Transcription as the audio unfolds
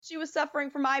she was suffering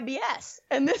from IBS.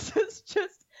 And this is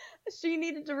just, she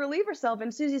needed to relieve herself.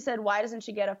 And Susie said, why doesn't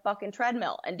she get a fucking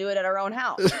treadmill and do it at her own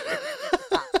house?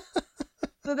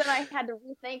 So then I had to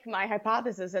rethink my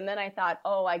hypothesis. And then I thought,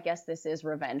 oh, I guess this is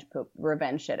revenge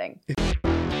shitting.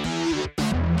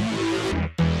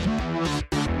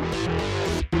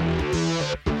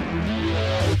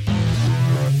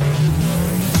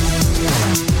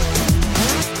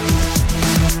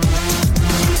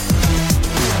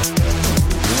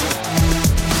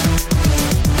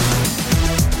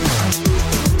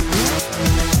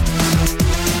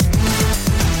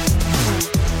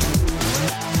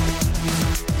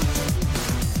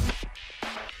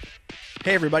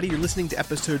 Hey everybody, you're listening to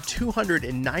episode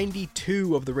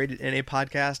 292 of the Rated NA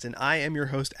podcast, and I am your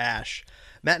host, Ash.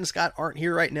 Matt and Scott aren't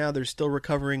here right now. They're still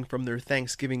recovering from their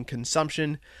Thanksgiving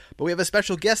consumption, but we have a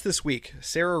special guest this week.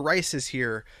 Sarah Rice is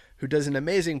here, who does an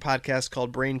amazing podcast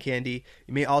called Brain Candy.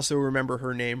 You may also remember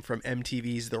her name from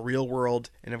MTV's The Real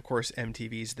World, and of course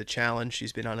MTV's The Challenge.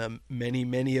 She's been on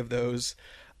many of those.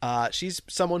 She's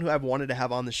someone who I've wanted to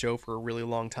have on the show for a really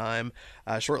long time.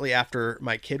 Shortly after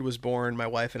my kid was born, my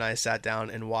wife and I sat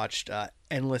down and watched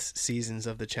endless seasons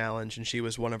of The Challenge, and she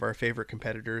was one of our favorite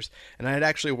competitors. And I had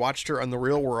actually watched her on The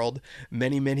Real World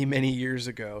many years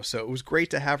ago. So it was great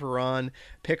to have her on,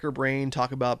 pick her brain,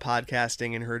 talk about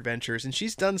podcasting and her adventures. And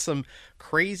she's done some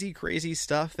crazy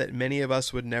stuff that many of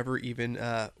us would never even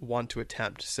want to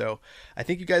attempt. So I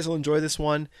think you guys will enjoy this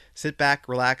one. Sit back,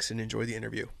 relax, and enjoy the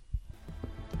interview.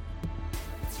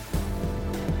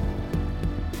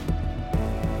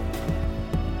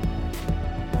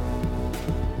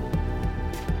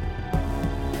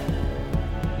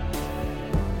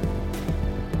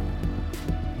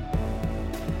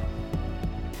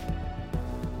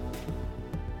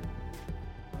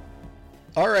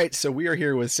 All right, so we are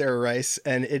here with Sarah Rice,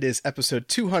 and it is episode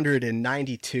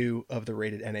 292 of the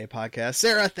Rated NA podcast.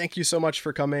 Sarah, thank you so much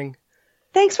for coming.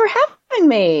 Thanks for having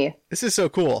me. This is so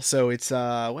cool. So it's,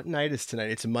 what night is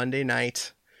tonight? It's a Monday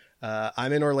night.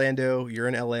 I'm in Orlando. You're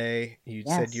in LA. You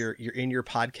said you're in your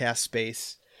podcast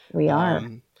space. We are.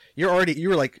 You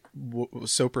were like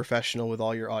so professional with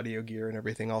all your audio gear and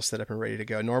everything all set up and ready to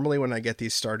go. Normally when I get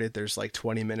these started, there's like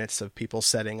 20 minutes of people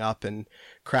setting up and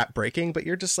crap breaking, but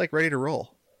you're just like ready to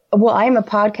roll. Well, I'm a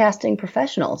podcasting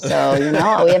professional. So,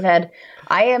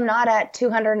 I am not at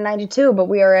 292, but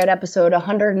we are at episode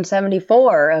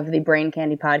 174 of the Brain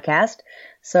Candy podcast.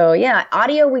 So yeah,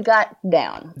 audio we got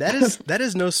down. That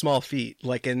is no small feat.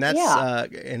 Like, and that's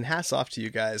and hats off to you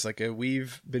guys. Like,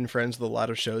 we've been friends with a lot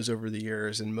of shows over the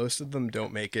years, and most of them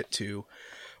don't make it to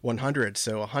 100.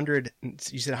 So 100,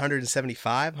 you said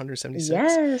 175, 176.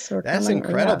 Yes, that's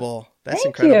incredible. That's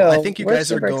Thank incredible. you. I think you We're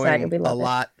guys are going a it.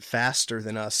 lot faster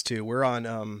than us too. We're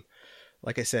on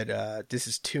like I said, this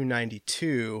is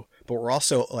 292, but we're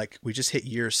also like, we just hit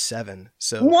year 7.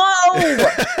 So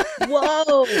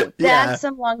whoa, that's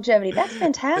some longevity. That's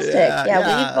fantastic.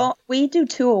 Yeah. We do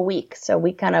 2 a week, so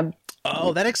we kind of.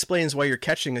 Oh, that explains why you're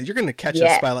going to catch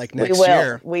us by like next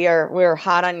year. We're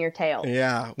hot on your tail.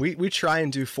 Yeah, we try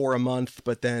and do 4 a month,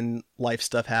 but then life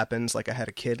stuff happens. Like I had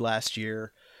a kid last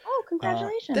year. Oh,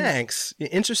 congratulations! Thanks.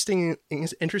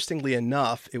 Interestingly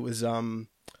enough, it was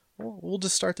We'll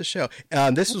just start the show.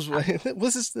 We'll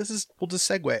just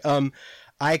segue.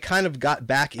 I kind of got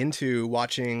back into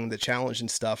watching The Challenge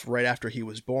and stuff right after he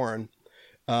was born,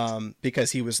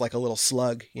 because he was like a little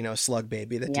slug, slug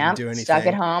baby that didn't do anything. Stuck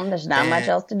at home. There's not much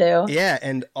else to do. Yeah,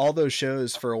 and all those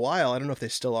shows for a while, I don't know if they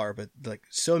still are, but like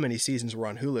so many seasons were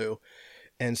on Hulu.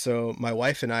 And so my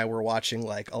wife and I were watching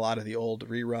like a lot of the old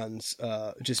reruns,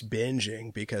 just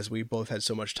binging because we both had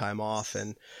so much time off,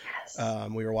 and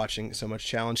we were watching so much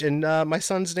Challenge. And my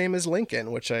son's name is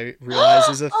Lincoln, which I realize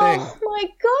is a thing. Oh my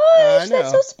gosh,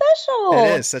 that's so special.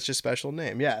 It is such a special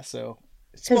name. Yeah, so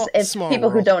because it's people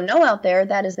world. Who don't know out there,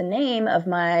 that is the name of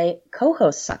my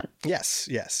co-host son. Yes.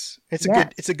 It's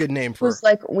a good name for. Who's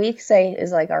like we say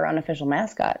is like our unofficial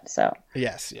mascot. So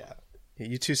yes, yeah.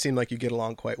 You two seem like you get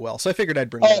along quite well. So I figured I'd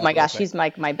bring it up. Oh my gosh, he's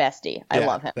my bestie. I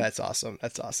love him. That's awesome.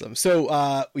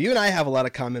 So you and I have a lot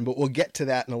of common, but we'll get to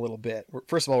that in a little bit.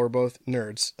 First of all, we're both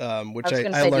nerds, which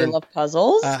I learned. Do you love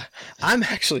puzzles? I'm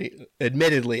actually,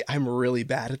 admittedly, I'm really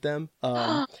bad at them.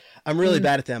 I'm really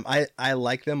bad at them. I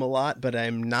like them a lot, but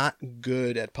I'm not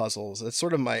good at puzzles. That's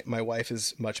sort of my wife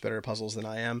is much better at puzzles than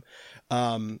I am.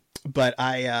 But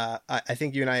I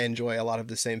think you and I enjoy a lot of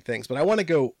the same things, but I want to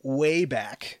go way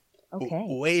back. Okay.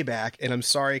 Way back, and I'm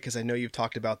sorry because I know you've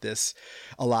talked about this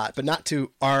a lot, but not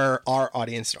to our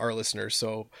audience, our listeners.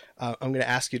 So I'm going to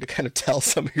ask you to kind of tell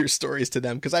some of your stories to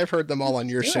them because I've heard them all on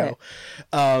your show.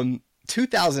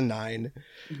 2009,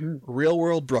 Real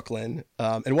World Brooklyn.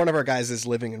 And one of our guys is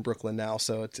living in Brooklyn now,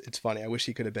 so it's funny. I wish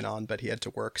he could have been on, but he had to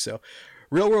work. So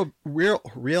real.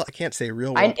 I can't say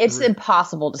real world. It's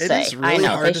impossible to say. Is really I know.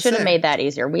 hard They to should have say. made that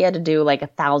easier. We had to do like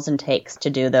 1,000 takes to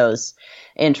do those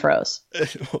intros.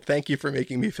 Well, thank you for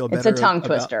making me feel better. It's a tongue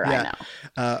twister. I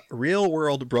know. Real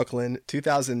World Brooklyn,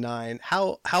 2009.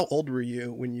 How old were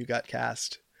you when you got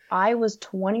cast? I was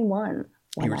 21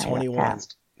 when You were I got 21.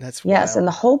 cast. That's Yes, wild. and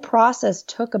the whole process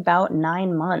took about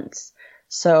 9 months.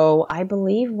 So I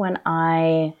believe when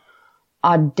I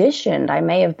auditioned, I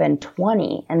may have been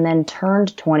 20 and then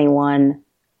turned 21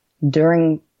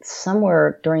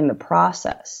 somewhere during the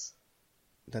process.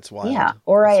 That's wild. Yeah,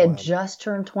 or That's I had wild. just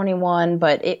turned 21,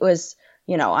 but it was,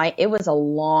 it was a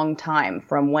long time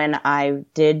from when I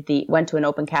went to an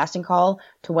open casting call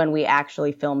to when we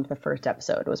actually filmed the first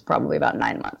episode. It was probably about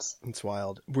 9 months. That's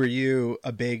wild. Were you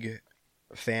a big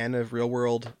fan of Real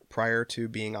World prior to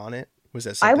being on it? Was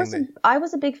that something I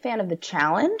was a big fan of the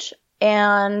challenge,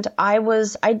 and I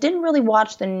didn't really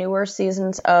watch the newer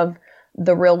seasons of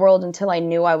The Real World until I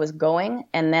knew I was going,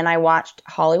 and then I watched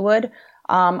Hollywood.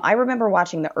 I remember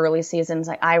watching the early seasons.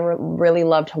 I really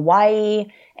loved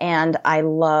Hawaii, and I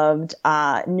loved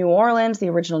New Orleans, the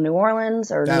original New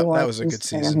Orleans. Or that New Orleans, was a good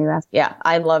season. Yeah,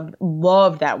 I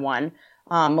loved that one.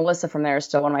 Melissa from there is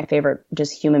still one of my favorite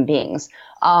just human beings.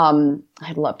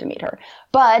 I'd love to meet her.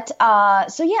 But I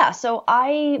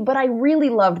really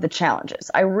loved the challenges.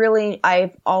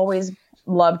 I've always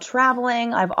loved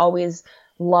traveling. I've always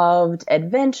loved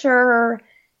adventure.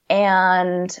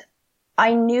 And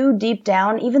I knew deep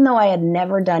down, even though I had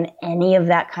never done any of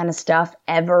that kind of stuff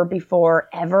ever before,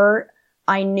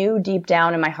 I knew deep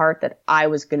down in my heart that I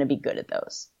was going to be good at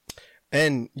those.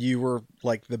 And you were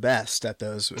like the best at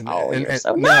those. You're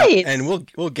so nice. And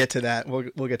we'll get to that.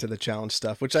 We'll get to the challenge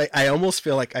stuff, which I almost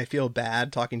feel like I feel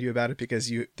bad talking to you about it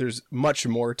because there's much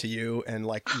more to you and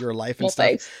like your life and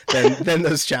stuff than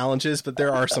those challenges. But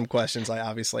there are some questions I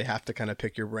obviously have to kind of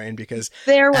pick your brain because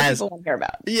they're what people want to hear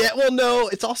about. Yeah, well, no,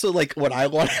 it's also like what I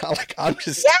want. Like I'm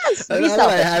just be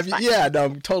selfish.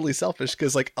 I'm totally selfish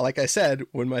because like I said,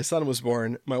 when my son was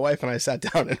born, my wife and I sat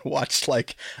down and watched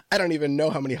like I don't even know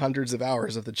how many hundreds of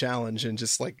hours of the challenge and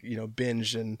just like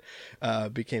binge and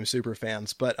became super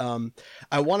fans. But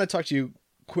I want to talk to you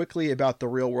quickly about The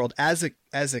Real World as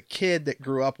a kid that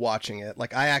grew up watching it.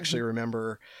 Like I actually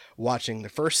remember watching the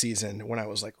first season when I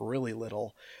was like really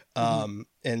little. And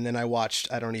then I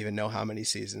watched I don't even know how many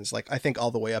seasons, like I think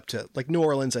all the way up to like New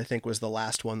Orleans. I think was the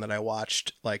last one that I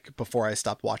watched like before I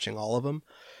stopped watching all of them.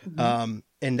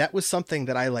 And that was something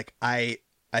that I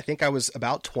think I was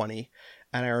about 20.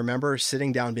 And I remember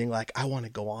sitting down being like, I want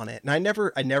to go on it. And I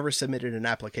never submitted an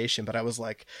application, but I was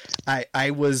like, I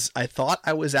thought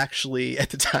I was actually at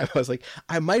the time, I was like,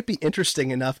 I might be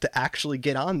interesting enough to actually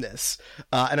get on this.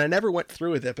 And I never went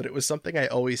through with it, but it was something I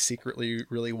always secretly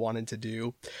really wanted to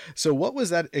do. So what was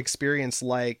that experience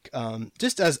like?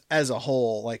 Just as a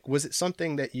whole, like, was it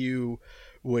something that you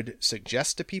would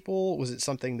suggest to people? Was it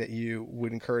something that you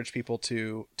would encourage people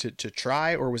to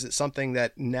try, or was it something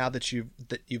that now that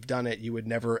you've done it, you would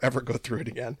never ever go through it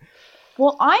again?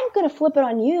 Well, I'm going to flip it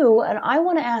on you, and I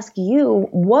want to ask you,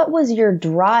 what was your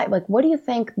drive? Like, what do you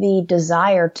think the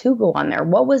desire to go on there?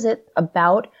 What was it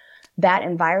about that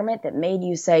environment that made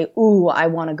you say, "Ooh, I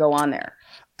want to go on there"?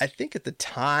 I think at the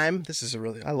time,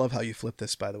 I love how you flip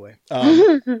this, by the way.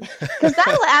 Because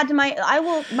that'll add to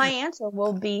my answer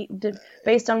will be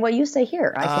based on what you say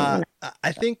here.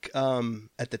 I think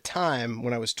at the time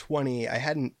when I was 20, I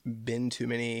hadn't been to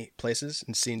many places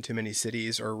and seen too many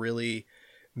cities or really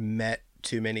met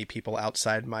too many people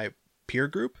outside my peer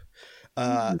group.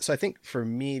 So I think for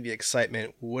me, the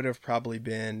excitement would have probably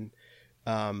been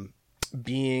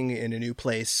being in a new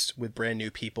place with brand new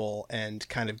people and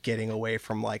kind of getting away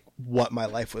from like what my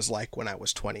life was like when I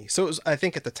was 20. So it was, I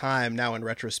think at the time, now in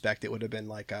retrospect, it would have been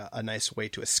like a nice way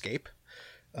to escape.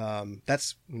 I've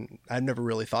never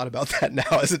really thought about that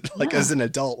now as an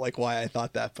adult, like why I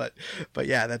thought that, but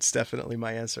yeah, that's definitely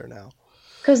my answer now.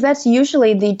 Because that's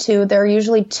usually there are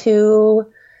usually two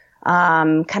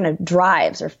kind of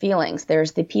drives or feelings.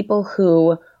 There's the people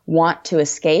who want to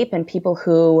escape and people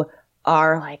who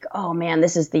are like, oh man,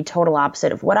 this is the total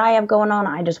opposite of what I have going on.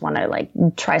 I just want to like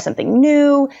try something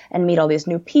new and meet all these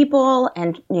new people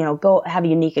and, go have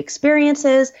unique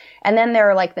experiences. And then there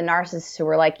are like the narcissists who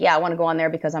are like, yeah, I want to go on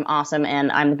there because I'm awesome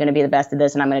and I'm going to be the best at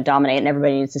this and I'm going to dominate and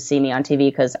everybody needs to see me on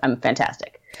TV because I'm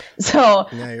fantastic. So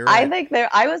Yeah, you're I right. think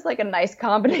I was like a nice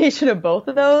combination of both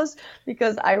of those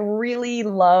because I really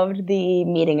loved the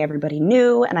meeting everybody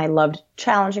new and I loved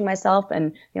challenging myself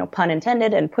and, pun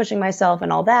intended, and pushing myself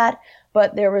and all that.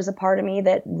 But there was a part of me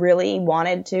that really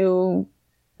wanted to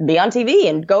be on TV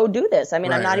and go do this. I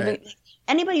mean, I'm not even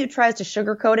anybody who tries to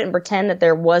sugarcoat it and pretend that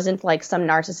there wasn't like some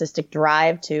narcissistic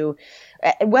drive to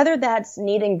whether that's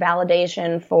needing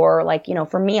validation for like,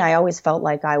 for me, I always felt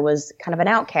like I was kind of an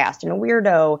outcast and a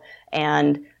weirdo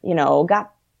and,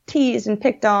 got teased and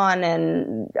picked on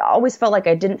and always felt like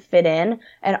I didn't fit in.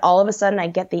 And all of a sudden I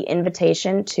get the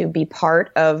invitation to be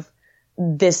part of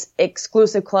this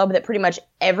exclusive club that pretty much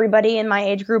everybody in my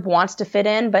age group wants to fit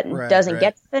in, but doesn't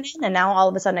get to fit in. And now all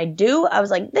of a sudden I do. I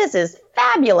was like, this is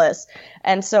fabulous.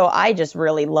 And so I just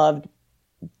really loved it.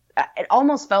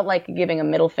 Almost felt like giving a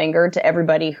middle finger to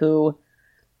everybody who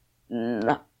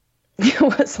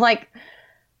was like,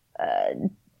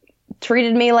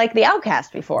 treated me like the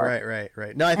outcast before.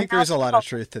 Right. No, I think there's a lot of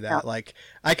truth to that. Like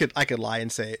I could lie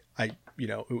and say it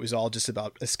was all just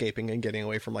about escaping and getting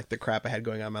away from like the crap I had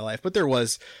going on in my life. But there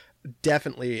was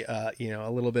definitely, a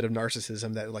little bit of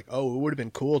narcissism that like, oh, it would have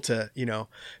been cool to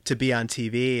be on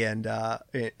TV and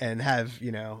have,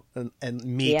 and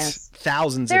meet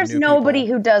thousands There's of new nobody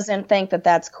people. who doesn't think that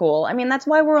that's cool. I mean, that's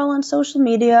why we're all on social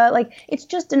media. Like, it's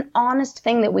just an honest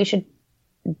thing that we should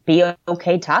be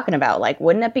okay talking about. Like,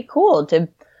 wouldn't it be cool to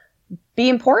be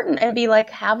important and be like,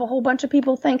 have a whole bunch of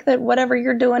people think that whatever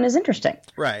you're doing is interesting.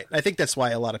 Right. I think that's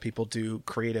why a lot of people do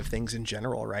creative things in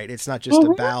general, right? It's not just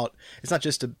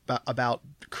about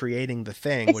creating the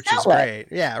thing, It's which is great.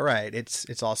 Yeah, right.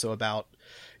 It's also about,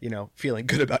 feeling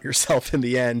good about yourself in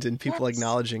the end and people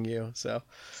acknowledging you. So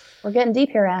we're getting deep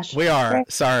here, Ash. we are.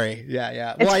 Sorry.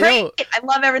 Yeah. It's great. I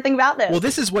love everything about this. Well,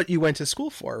 this is what you went to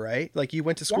school for, right? Like you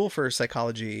went to school for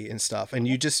psychology and stuff, and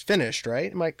you just finished,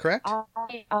 right? Am I correct?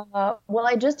 Well,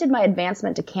 I just did my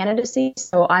advancement to candidacy,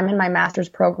 so I'm in my master's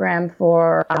program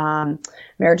for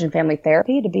marriage and family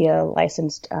therapy to be a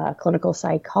licensed clinical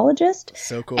psychologist.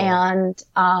 So cool. And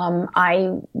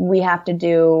we have to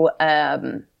do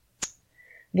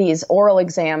these oral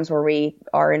exams where we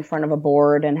are in front of a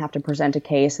board and have to present a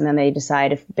case, and then they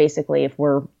decide if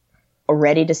we're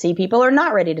ready to see people or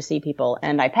not ready to see people.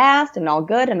 And I passed and all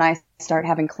good, and I start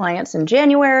having clients in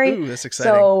January. Ooh, that's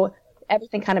exciting. So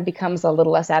everything kind of becomes a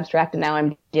little less abstract, and now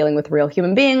I'm dealing with real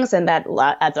human beings, and that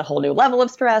adds a whole new level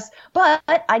of stress. But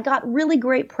I got really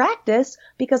great practice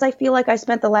because I feel like I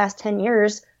spent the last 10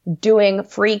 years doing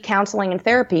free counseling and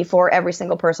therapy for every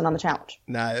single person on the challenge.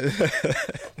 Nah,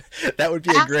 that would be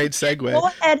a great segue.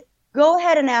 Go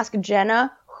ahead and ask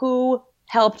Jenna who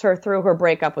helped her through her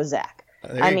breakup with Zach.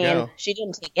 I mean, she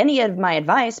didn't take any of my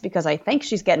advice because I think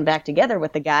she's getting back together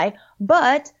with the guy,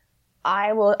 but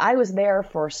I was there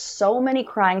for so many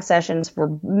crying sessions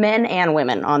for men and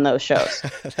women on those shows.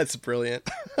 That's brilliant.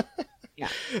 Yeah.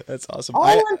 That's awesome.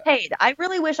 All unpaid. I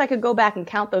really wish I could go back and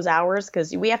count those hours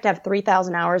because we have to have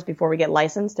 3,000 hours before we get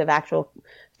licensed of actual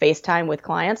FaceTime with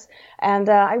clients. And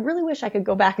I really wish I could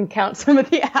go back and count some of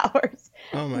the hours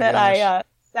that I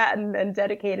sat and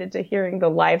dedicated to hearing the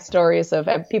live stories of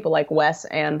people like Wes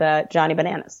and Johnny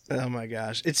Bananas. Oh my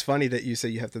gosh. It's funny that you say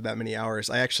you have that many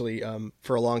hours. I actually,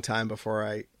 for a long time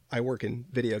before I work in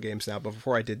video games now, but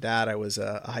before I did that, I was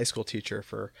a high school teacher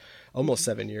for almost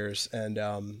 7 years. And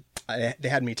they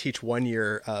had me teach 1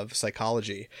 year of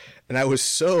psychology. And I was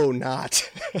so not,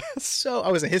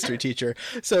 I was a history teacher.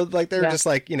 So like, they were just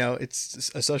like,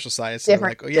 it's a social science.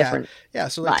 Different. So like, yeah.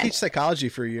 So I teach psychology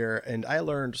for a year and I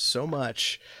learned so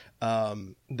much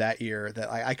that year that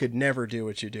I could never do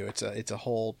what you do. It's a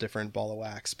whole different ball of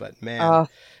wax, but man,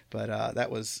 that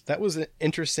was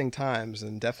interesting times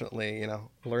and definitely,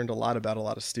 learned a lot about a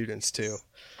lot of students too.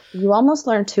 You almost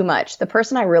learn too much. The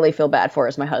person I really feel bad for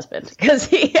is my husband because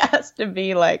he has to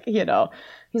be like,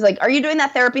 he's like, are you doing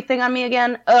that therapy thing on me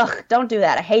again? Ugh, don't do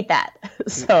that. I hate that.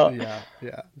 So yeah.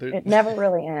 It never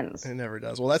really ends. It never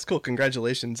does. Well, that's cool.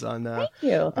 Congratulations on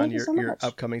Thank you so your much.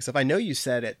 upcoming stuff. I know you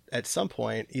said at some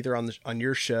point, either on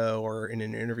your show or in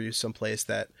an interview someplace,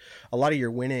 that a lot of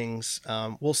your winnings,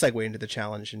 we'll segue into the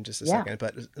challenge in just a second,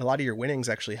 but a lot of your winnings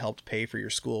actually helped pay for your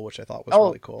school, which I thought was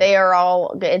really cool. They are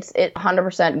all, it's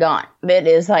 100% gone. It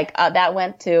is like, that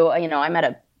went to, I'm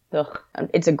at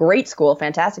it's a great school,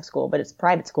 fantastic school, but it's a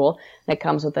private school. And it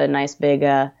comes with a nice big,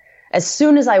 as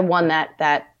soon as I won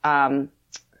that, oh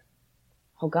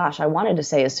gosh, I wanted to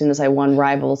say as soon as I won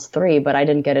Rivals 3, but I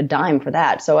didn't get a dime for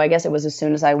that. So I guess it was as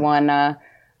soon as I won,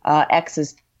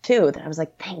 X's 2 that I was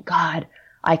like, thank God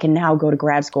I can now go to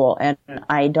grad school and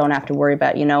I don't have to worry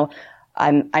about,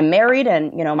 I'm married,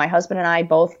 and my husband and I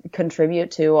both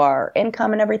contribute to our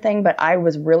income and everything, but I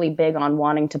was really big on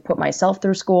wanting to put myself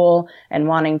through school and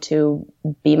wanting to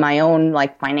be my own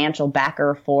like financial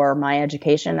backer for my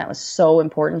education. That was so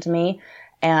important to me.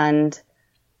 And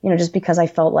just because I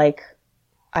felt like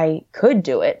I could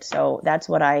do it. So that's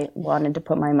what I wanted to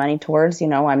put my money towards.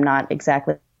 I'm not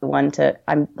exactly the one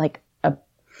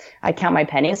I count my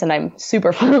pennies and I'm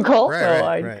super frugal.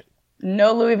 Right.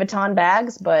 No Louis Vuitton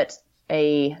bags, but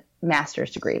a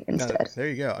master's degree instead. No, there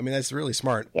you go. I mean, that's really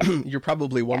smart. Yeah. You're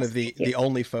probably one of the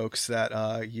only folks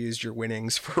that used your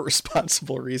winnings for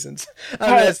responsible reasons.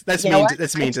 That's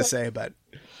mean to say, but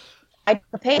I took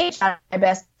a page out of my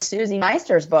best Susie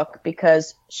Meister's book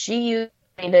because she used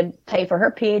me to pay for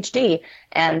her PhD,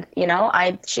 and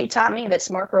she taught me that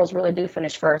smart girls really do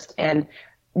finish first, and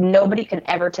nobody can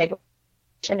ever take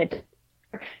it.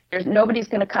 Nobody's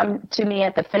going to come to me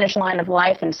at the finish line of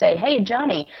life and say, hey,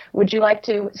 Johnny, would you like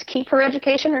to keep her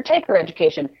education or take her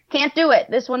education? Can't do it.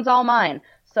 This one's all mine.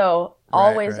 So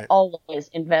always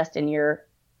invest in your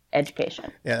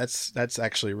education. Yeah, that's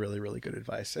actually really, really good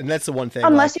advice. And that's the one thing.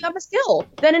 Unless you have a skill,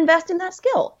 then invest in that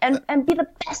skill and be the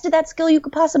best at that skill you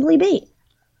could possibly be.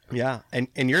 Yeah, and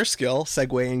your skill,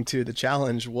 segueing to the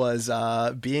challenge, was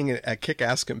being a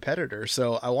kick-ass competitor.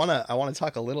 So I wanna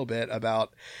talk a little bit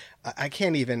about. I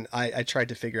tried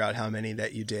to figure out how many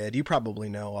that you did. You probably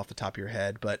know off the top of your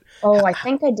head, but I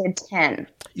think I did 10.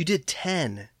 You did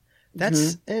 10.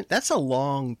 That's a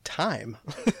long time.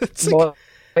 Boy,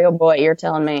 oh boy, you're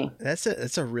telling me. That's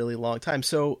a really long time.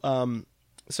 So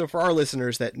so for our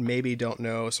listeners that maybe don't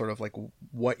know sort of like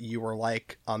what you were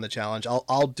like on the challenge,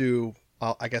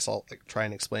 I guess I'll try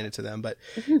and explain it to them, but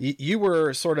you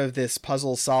were sort of this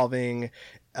puzzle solving,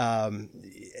 and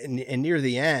near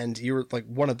the end, you were like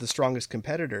one of the strongest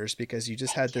competitors because you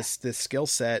just had this skill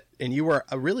set, and you were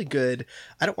a really good.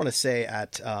 I don't want to say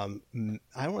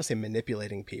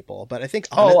manipulating people, but I think.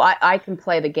 I can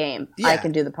play the game. Yeah, I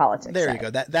can do the politics. There you go.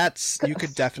 That's you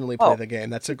could definitely play the game.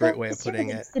 That's a great way of putting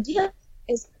it. The deal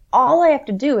is all I have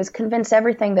to do is convince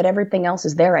everything that everything else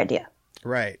is their idea.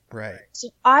 Right. So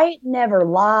I never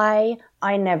lie.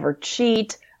 I never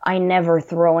cheat. I never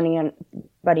throw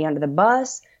anybody under the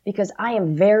bus because I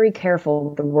am very careful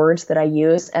with the words that I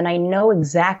use and I know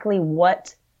exactly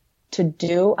what to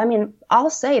do. I mean, I'll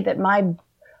say that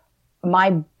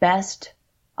my best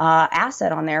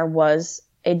asset on there was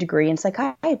a degree in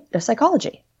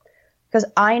psychology because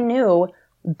I knew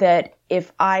that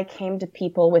if I came to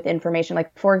people with information,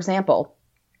 like for example,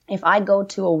 if I go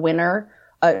to a winner,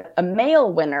 a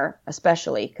male winner,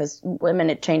 especially because women,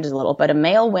 it changes a little, but a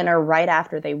male winner right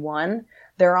after they won,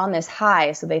 they're on this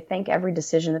high. So they think every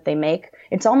decision that they make,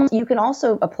 it's almost, you can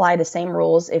also apply the same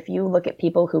rules. If you look at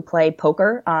people who play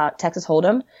poker, Texas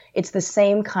Hold'em, it's the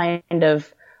same kind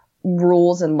of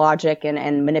rules and logic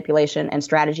and manipulation and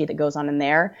strategy that goes on in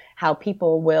there, how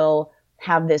people will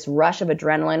have this rush of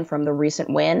adrenaline from the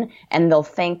recent win and they'll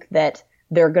think that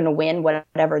they're going to win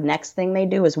whatever next thing they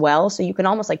do as well. So you can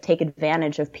almost like take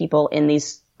advantage of people in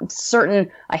these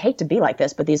certain, I hate to be like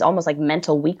this, but these almost like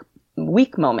mental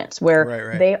weak moments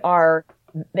where they are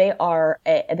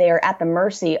at the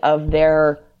mercy of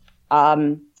their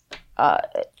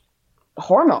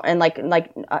hormone and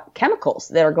like chemicals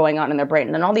that are going on in their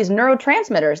brain and all these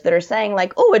neurotransmitters that are saying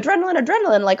like, oh,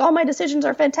 adrenaline, like all my decisions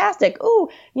are fantastic. Oh,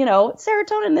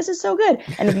 serotonin, this is so good.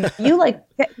 And if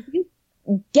you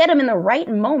get them in the right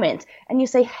moment and you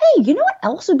say, hey, you know what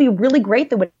else would be really great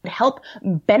that would help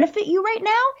benefit you right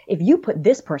now? If you put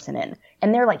this person in.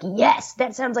 And they're like, yes,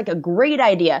 that sounds like a great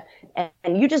idea.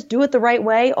 And you just do it the right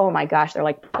way. Oh my gosh, they're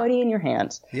like putty in your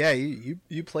hands. Yeah,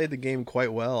 you played the game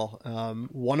quite well.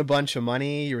 Won a bunch of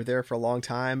money. You were there for a long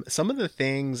time. Some of the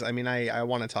things, I mean, I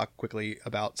want to talk quickly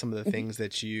about some of the things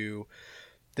that you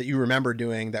remember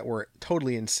doing that were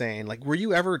totally insane. Like, were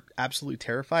you ever absolutely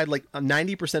terrified? Like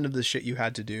 90% of the shit you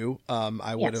had to do,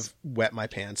 I would have wet my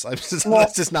pants. That's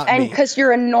just not me. And because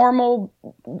you're a normal,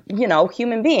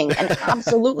 human being, and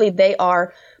absolutely they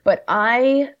are. But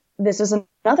this is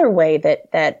another way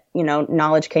that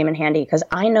knowledge came in handy because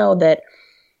I know that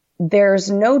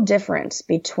there's no difference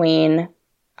between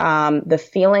the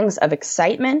feelings of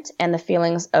excitement and the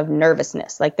feelings of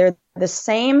nervousness. Like they're the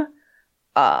same.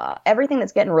 Everything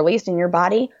that's getting released in your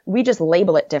body, we just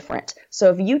label it different.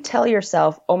 So if you tell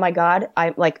yourself, oh my God,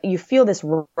 you feel this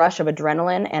rush of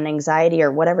adrenaline and anxiety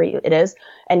or whatever it is,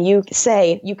 and you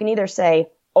can either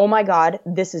say, oh my God,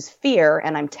 this is fear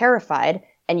and I'm terrified,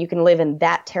 and you can live in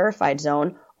that terrified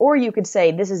zone, or you could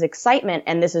say, this is excitement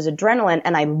and this is adrenaline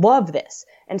and I love this.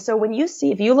 And so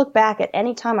if you look back at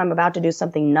any time I'm about to do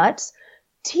something nuts,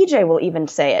 TJ will even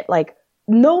say it, like,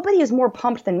 nobody is more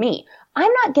pumped than me.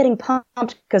 I'm not getting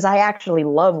pumped because I actually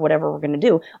love whatever we're going to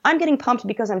do. I'm getting pumped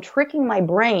because I'm tricking my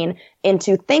brain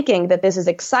into thinking that this is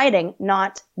exciting,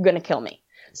 not going to kill me.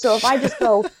 So if I just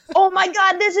go, oh my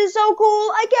God, this is so cool.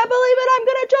 I can't believe it. I'm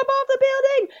going to jump off the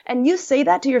building. And you say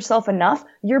that to yourself enough,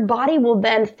 your body will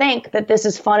then think that this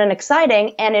is fun and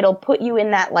exciting, and it'll put you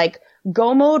in that like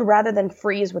go mode rather than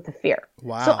freeze with the fear.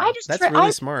 Wow. So I just that's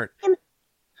really smart.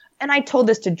 And I told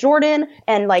this to Jordan,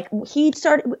 and like he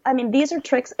started, I mean, these are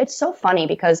tricks. It's so funny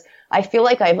because I feel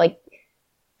like I've like,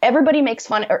 everybody makes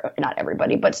fun, or not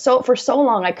everybody, but for so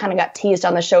long I kind of got teased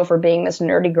on the show for being this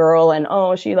nerdy girl, and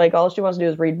oh, she like all she wants to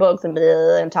do is read books and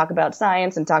blah, and talk about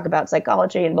science and talk about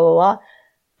psychology and blah, blah, blah.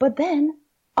 But then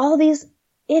all these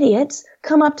idiots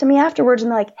come up to me afterwards and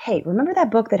they're like, hey, remember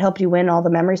that book that helped you win all the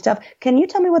memory stuff? Can you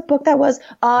tell me what book that was?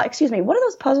 Excuse me, what are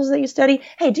those puzzles that you study?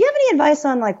 Hey, do you have any advice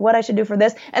on like what I should do for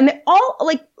this? And they're all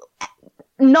like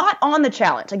not on the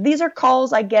challenge. Like these are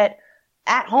calls I get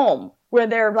at home where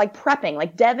they're like prepping.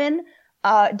 Like Devin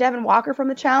Walker from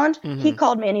the challenge, he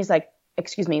called me and he's like,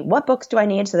 excuse me, what books do I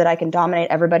need so that I can dominate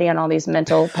everybody on all these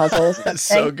mental puzzles? That's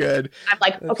so good. I'm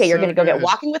like, okay, you're going to go get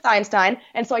Walking with Einstein.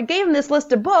 And so I gave him this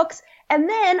list of books. And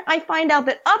then I find out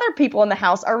that other people in the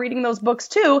house are reading those books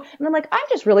too. And I'm like, I'm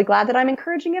just really glad that I'm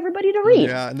encouraging everybody to read.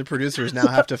 Yeah, and the producers now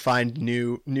have to find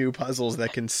new puzzles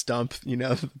that can stump, the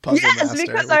puzzle master,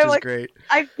 because which is great.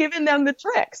 I've given them the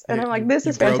tricks. And I'm like, this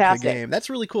is broke fantastic. The game. That's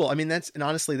really cool. I mean,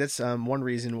 honestly, that's one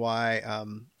reason why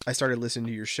I started listening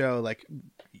to your show. Like,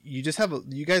 you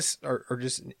guys are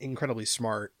just incredibly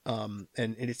smart. And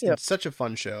it's such a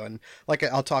fun show. And like,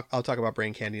 I'll talk about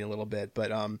Brain Candy in a little bit,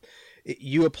 but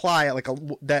you apply like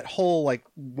that whole, like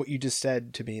what you just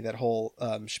said to me, that whole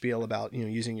spiel about,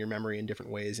 using your memory in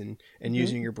different ways and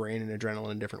using your brain and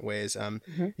adrenaline in different ways.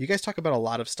 You guys talk about a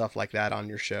lot of stuff like that on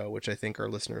your show, which I think our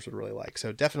listeners would really like.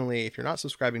 So definitely, if you're not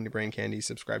subscribing to Brain Candy,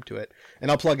 subscribe to it,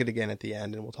 and I'll plug it again at the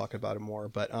end and we'll talk about it more.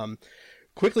 But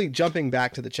quickly jumping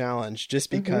back to the challenge, just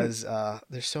because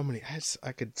there's so many,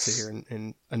 I could sit here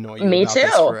and annoy you about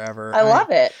this forever. I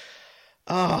love it.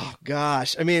 Oh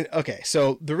gosh. I mean, okay.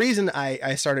 So the reason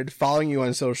I started following you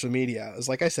on social media is,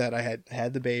 like I said, I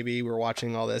had the baby, we were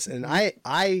watching all this, and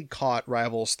I caught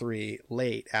Rivals 3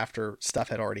 late after stuff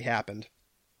had already happened.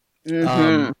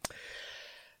 And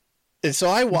so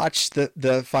I watched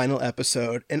the final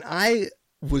episode, and I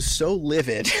was so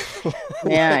livid.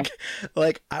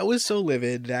 like I was so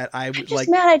livid that I'm just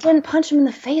mad I didn't punch him in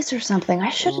the face or something. I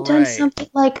should have done something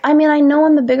like, I mean, I know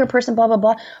I'm the bigger person, blah, blah,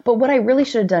 blah. But what I really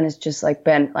should have done is just like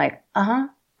been like,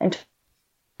 and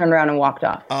turned around and walked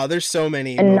off. There's so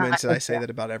many moments that I say that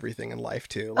about everything in life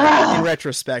too. Like in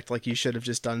retrospect, like you should have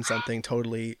just done something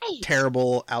totally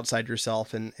terrible outside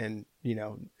yourself and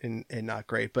not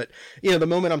great. But the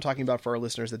moment I'm talking about, for our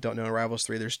listeners that don't know, Rivals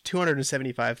 3, there's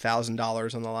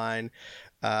 $275,000 on the line.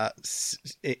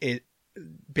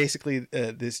 Basically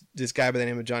this guy by the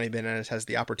name of Johnny Bananas has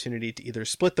the opportunity to either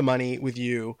split the money with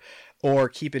you or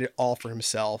keep it all for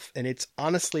himself. And it's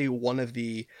honestly one of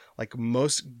the like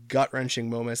most gut-wrenching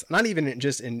moments, not even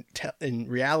just in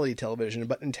reality television,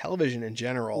 but in television in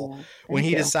general, when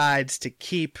he decides to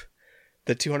keep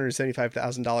the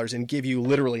 $275,000 and give you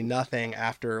literally nothing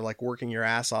after like working your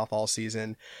ass off all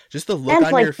season. Just the look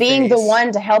on your face. And being the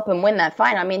one to help him win that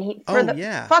fight. I mean,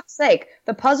 fuck's sake,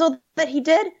 the puzzle that he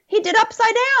did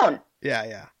upside down.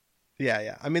 Yeah.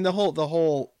 I mean, the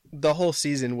whole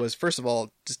season was, first of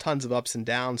all, just tons of ups and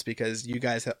downs because you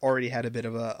guys had already had a bit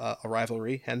of a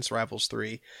rivalry, hence Rivals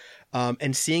 3.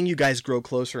 And seeing you guys grow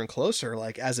closer and closer,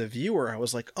 like as a viewer, I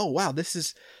was like, oh wow, this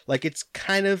is like, it's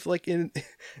kind of like this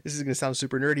is going to sound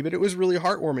super nerdy, but it was really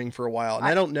heartwarming for a while. And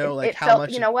I don't know how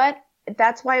much, you know what?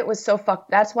 That's why it was so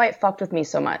that's why it fucked with me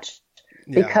so much,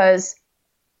 because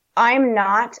I'm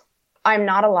not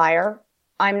a liar.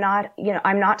 I'm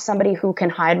not somebody who can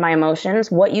hide my emotions.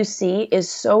 What you see is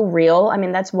so real. I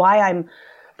mean, that's why I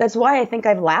think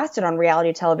I've lasted on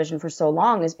reality television for so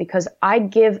long, is because I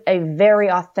give a very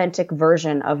authentic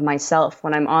version of myself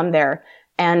when I'm on there.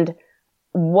 And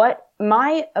what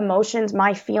my emotions,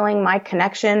 my feeling, my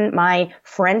connection, my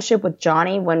friendship with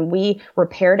Johnny, when we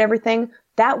repaired everything,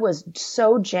 that was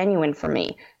so genuine for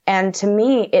me. And to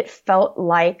me, it felt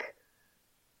like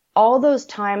all those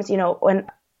times, when,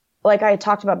 like I had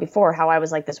talked about before, how I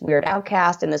was like this weird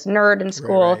outcast and this nerd in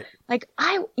school. Right. Like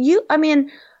I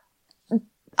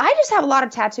just have a lot of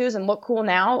tattoos and look cool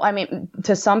now. I mean,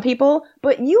 to some people,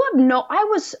 but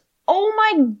oh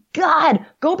my God,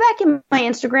 go back in my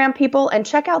Instagram, people, and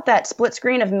check out that split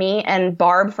screen of me and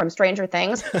Barb from Stranger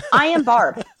Things. I am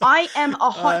Barb. I am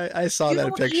I saw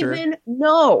that picture.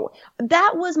 No,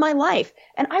 that was my life.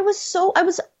 And I was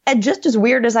just as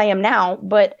weird as I am now,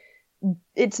 but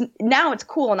now it's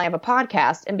cool and I have a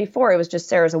podcast, and before it was just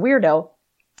Sarah's a weirdo.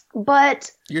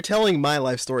 But you're telling my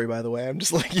life story, by the way. I'm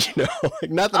just like,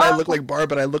 like, not that I look like Barb,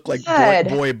 but I look like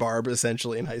boy Barb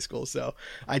essentially in high school. So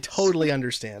I totally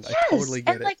understand. Yes. I totally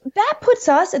get it. Like, that puts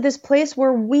us at this place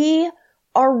where we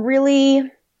are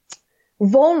really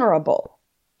vulnerable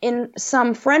in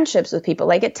some friendships with people.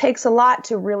 Like, it takes a lot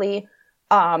to really,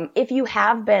 if you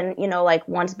have been, like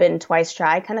once bitten, twice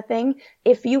shy kind of thing,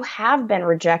 if you have been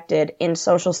rejected in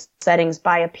social settings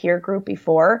by a peer group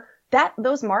before,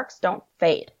 those marks don't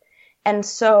fade. And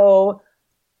so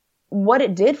what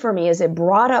it did for me is it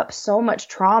brought up so much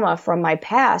trauma from my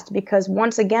past, because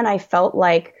once again, I felt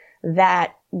like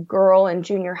that girl in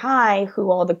junior high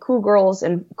who all the cool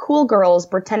girls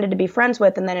pretended to be friends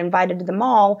with and then invited to the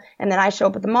mall. And then I show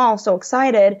up at the mall so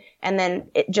excited, and then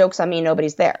it jokes on me,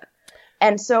 nobody's there.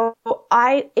 And so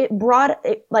I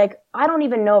don't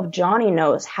even know if Johnny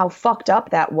knows how fucked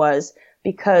up that was,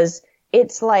 because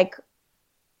it's like,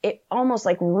 it almost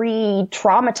like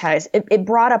re-traumatized. It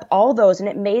brought up all those, and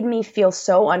it made me feel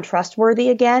so untrustworthy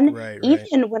again. Right.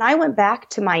 Even when I went back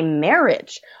to my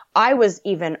marriage, I was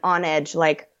even on edge.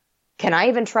 Like, can I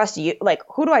even trust you? Like,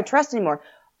 who do I trust anymore?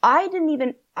 I didn't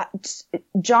even,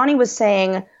 Johnny was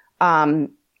saying,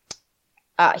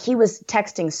 he was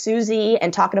texting Susie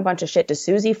and talking a bunch of shit to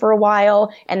Susie for a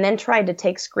while, and then tried to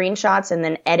take screenshots and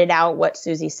then edit out what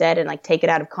Susie said and like take it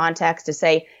out of context to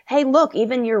say, hey, look,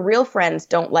 even your real friends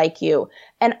don't like you.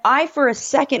 And I, for a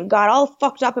second, got all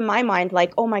fucked up in my mind,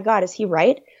 like, oh my God, is he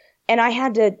right? And I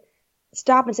had to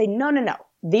stop and say, no.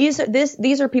 These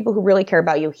are people who really care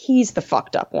about you. He's the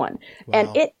fucked up one.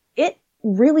 Wow. And it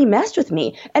really messed with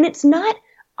me. And it's not,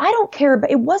 I don't care,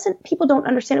 but it wasn't, people don't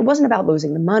understand. It wasn't about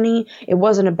losing the money. It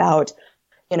wasn't about,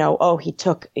 he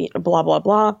took blah, blah,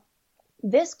 blah.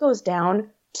 This goes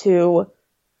down to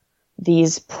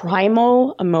these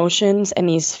primal emotions and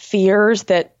these fears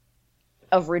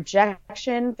of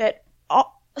rejection that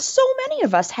so many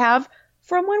of us have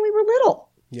from when we were little.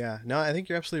 Yeah, no, I think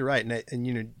you're absolutely right.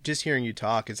 And just hearing you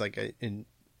talk is like, in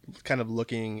kind of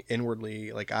looking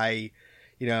inwardly, like I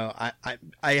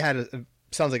had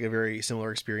sounds like a very similar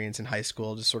experience in high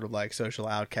school, just sort of like social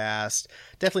outcast,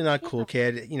 definitely not a cool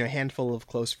kid, handful of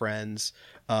close friends.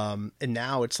 And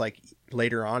now it's like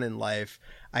later on in life,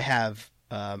 I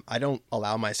don't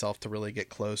allow myself to really get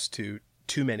close to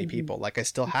too many people. Like, I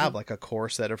still have like a core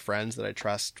set of friends that I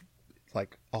trust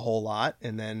like a whole lot.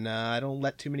 And then I don't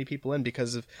let too many people in,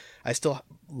 because I still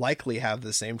likely have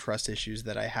the same trust issues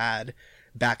that I had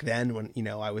back then when,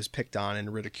 I was picked on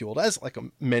and ridiculed, as like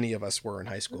many of us were in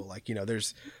high school. Like,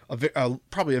 there's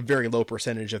probably a very low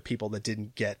percentage of people that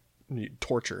didn't get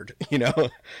tortured,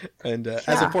 and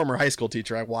as a former high school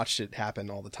teacher, I watched it happen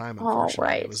all the time. Unfortunately,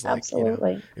 right. It was like,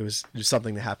 absolutely. It was just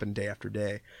something that happened day after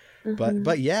day.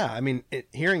 But yeah, I mean,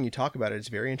 hearing you talk about it, it's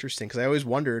very interesting, because I always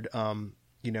wondered,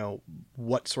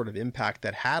 what sort of impact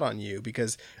that had on you,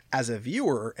 because as a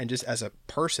viewer and just as a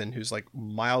person who's like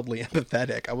mildly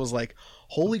empathetic, I was like,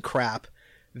 holy crap,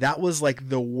 that was like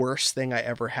the worst thing I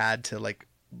ever had to like,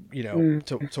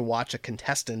 to watch a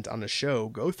contestant on a show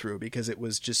go through, because it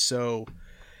was just so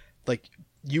like,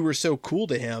 you were so cool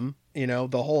to him, the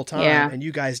whole time, and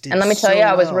you guys did. And let me tell you,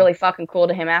 I was well. really fucking cool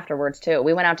to him afterwards too.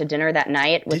 We went out to dinner that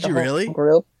night with the whole really?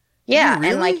 group. Yeah, really?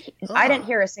 and like, I didn't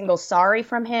hear a single sorry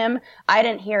from him. I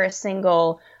didn't hear a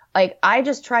single, like, I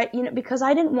just tried, because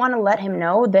I didn't want to let him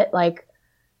know that, like,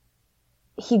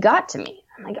 he got to me.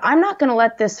 I'm like, I'm not going to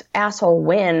let this asshole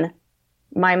win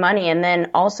my money and then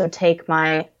also take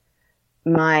my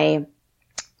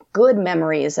good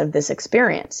memories of this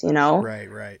experience,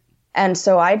 Right. And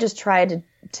so I just tried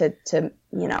to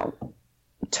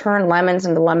turn lemons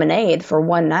into lemonade for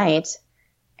one night,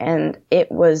 and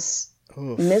it was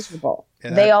miserable. Yeah,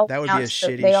 they all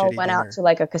went out to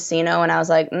like a casino, and I was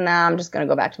like, nah, I'm just going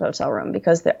to go back to the hotel room,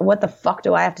 because what the fuck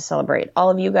do I have to celebrate? All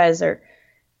of you guys are,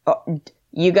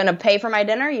 you going to pay for my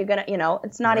dinner? You going to,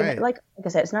 it's not even like I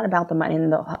said, it's not about the money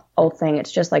and the whole thing.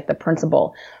 It's just like the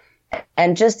principle.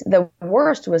 And just the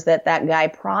worst was that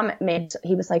guy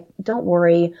he was like, don't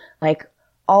worry, like,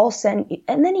 I'll send,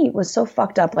 and then he was so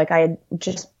fucked up. Like, I had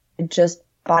just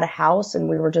bought a house, and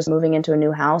we were just moving into a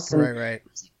new house. And right.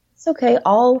 It's okay.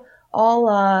 I'll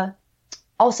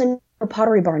send you a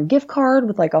Pottery Barn gift card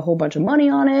with like a whole bunch of money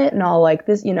on it, and all like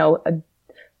this,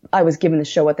 I was giving the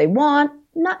show what they want.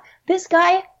 Not this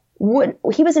guy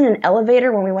he was in an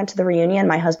elevator when we went to the reunion.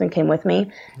 My husband came with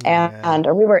me,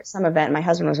 or we were at some event. My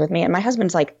husband was with me, and my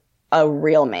husband's like a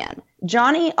real man.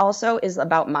 Johnny also is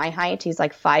about my height. He's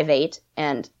like 5'8"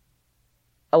 and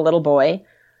a little boy.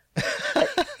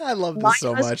 I love this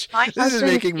so much. This is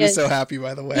making me so happy,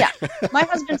 by the way. Yeah. My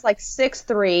husband's like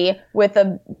 6'3" with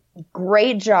a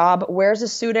great job, wears a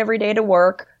suit every day to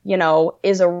work,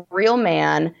 is a real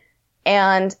man.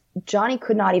 And Johnny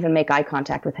could not even make eye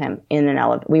contact with him in an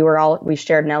elevator. We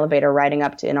shared an elevator riding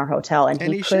up to in our hotel, and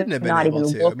he shouldn't have been not able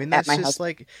even to. look I mean, at that's my just husband.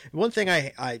 like one thing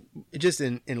I just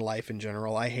in life in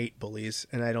general, I hate bullies,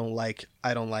 and I don't like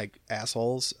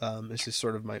assholes. It's just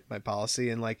sort of my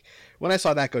policy. And like when I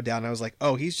saw that go down, I was like,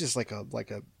 oh, he's just like a.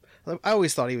 I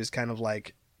always thought he was kind of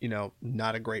like,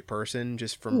 not a great person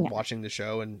just from watching the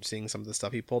show and seeing some of the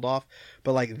stuff he pulled off.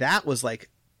 But like that was like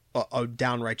a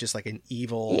downright just like an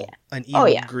evil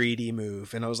greedy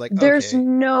move. And I was like, there's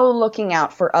no looking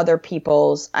out for other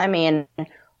people's. I mean,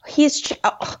 you just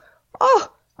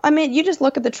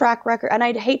look at the track record, and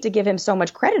I'd hate to give him so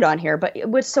much credit on here, but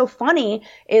what's so funny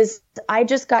is I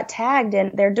just got tagged,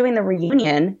 and they're doing the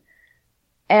reunion,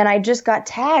 and I just got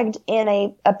tagged in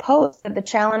a post that the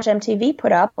Challenge MTV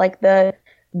put up, like the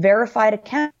verified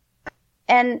account,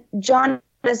 and John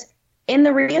is in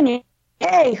the reunion.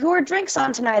 Hey, who are drinks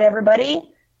on tonight, everybody?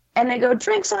 And they go,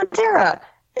 drinks on Tara.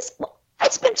 It's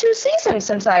been 2 seasons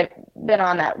since I've been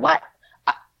on that. What?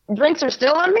 Drinks are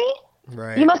still on me?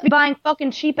 Right. You must be buying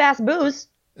fucking cheap-ass booze.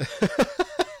 Because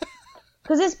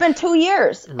it's been 2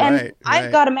 years. And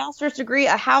I've got a master's degree,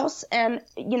 a house, and,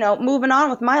 moving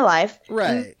on with my life. Right.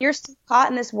 And you're still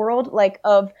caught in this world,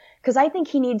 because I think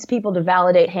he needs people to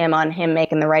validate him on him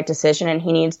making the right decision, and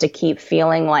he needs to keep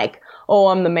feeling like, oh,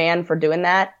 I'm the man for doing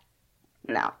that.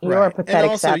 No, you're a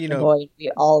pathetic, sad boy. We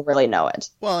all really know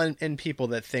it. Well, and people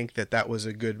that think that was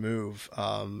a good move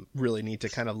really need to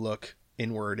kind of look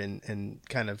inward and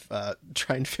kind of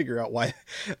try and figure out why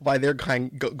they're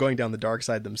going down the dark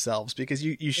side themselves, because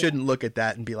you shouldn't look at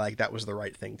that and be like, that was the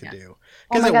right thing to do.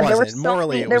 Because it wasn't.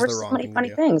 Morally, it was the wrong thing to do. There were so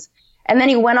many funny things. And then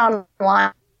he went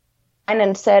online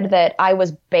and said that I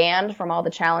was banned from all the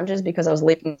challenges because I was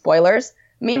leaking spoilers.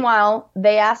 Meanwhile,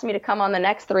 they asked me to come on the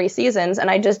next 3 seasons, and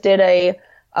I just did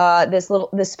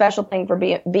this special thing for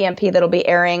BMP that'll be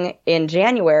airing in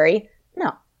January.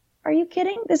 No, are you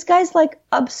kidding? This guy's like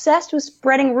obsessed with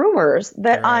spreading rumors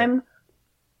that I'm.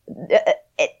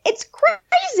 It's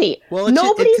crazy. Well,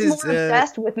 nobody's more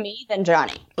obsessed with me than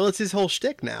Johnny. Well, it's his whole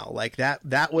shtick now. Like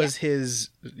that was his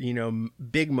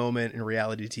big moment in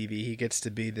reality TV. He gets to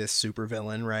be this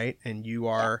supervillain, right? And you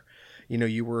are.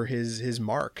 You were his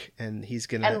mark, and he's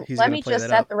gonna play that up. Let me just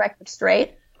set the record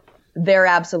straight. There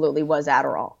absolutely was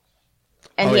Adderall,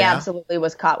 and he absolutely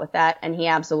was caught with that, and he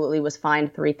absolutely was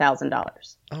fined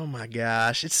 $3,000. Oh my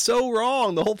gosh, it's so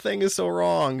wrong. The whole thing is so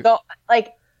wrong. So,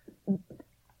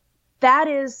 that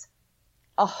is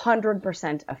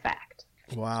 100% a fact.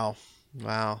 Wow.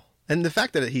 And the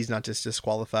fact that he's not just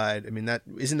disqualified, I mean,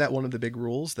 isn't that one of the big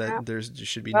rules that there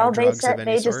should be no drugs of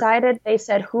any sort? They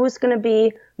said who's going to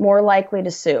be more likely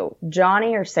to sue,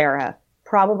 Johnny or Sarah?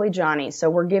 Probably Johnny. So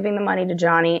we're giving the money to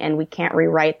Johnny, and we can't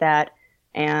rewrite that,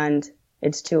 and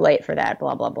it's too late for that,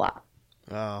 blah, blah, blah.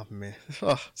 Oh, man.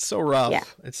 Oh, it's so rough. Yeah.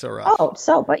 It's so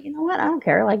rough. But you know what? I don't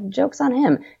care. Like, joke's on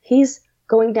him. He's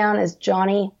going down as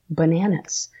Johnny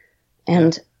Bananas.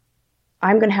 And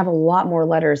I'm going to have a lot more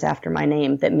letters after my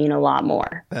name that mean a lot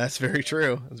more. That's very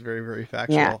true. That's very, very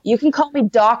factual. Yeah. You can call me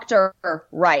Dr.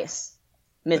 Rice,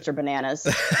 Mr. Bananas.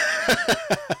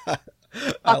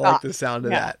 I like the sound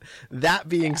of that. That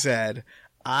being said,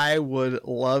 I would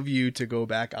love you to go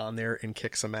back on there and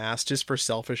kick some ass just for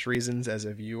selfish reasons as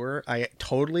a viewer. I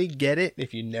totally get it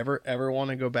if you never, ever want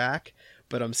to go back.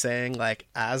 But I'm saying, like,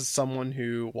 as someone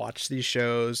who watched these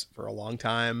shows for a long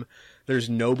time, there's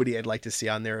nobody I'd like to see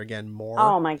on there again more.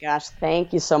 Oh my gosh,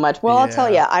 thank you so much. Well, I'll tell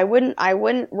you, I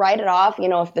wouldn't write it off,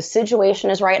 if the situation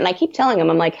is right. And I keep telling him,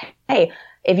 I'm like, hey,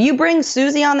 if you bring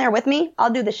Susie on there with me,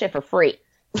 I'll do the shit for free.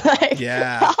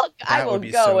 I will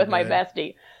go with my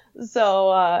bestie.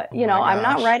 So, I'm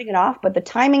not writing it off, but the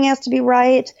timing has to be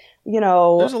right. There's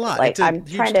a lot. Like we're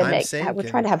trying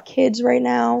to have kids right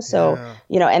now. So,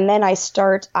 and then I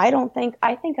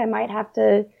think I might have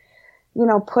to,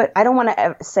 I don't want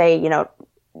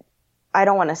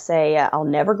to say, I'll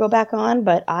never go back on,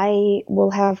 but I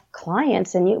will have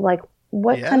clients, and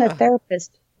what kind of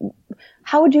therapist,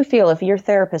 how would you feel if your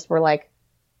therapist were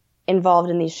involved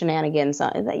in these shenanigans?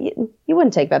 You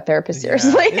wouldn't take that therapist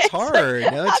seriously. It's hard.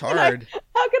 It's hard.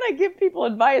 How can I give people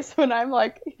advice when I'm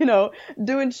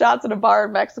doing shots at a bar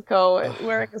in Mexico and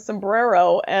wearing a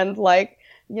sombrero and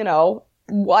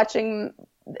watching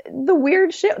the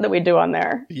weird shit that we do on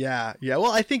there? Yeah.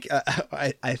 Well, I think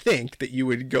I think that you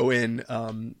would go in,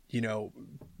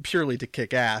 purely to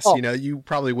kick ass. You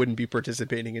probably wouldn't be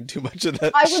participating in too much of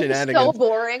the shenanigans. I would be so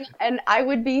boring, and I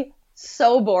would be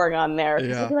so boring on there.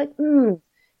 Yeah. I'd be like,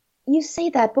 you say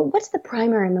that, but what's the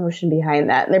primary emotion behind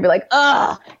that? And they'd be like,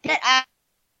 ugh, get out.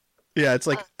 Yeah, it's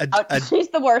like She's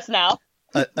the worst now.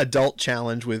 adult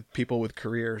challenge with people with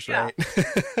careers, right?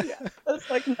 Yeah, that's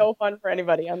like no fun for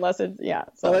anybody unless it's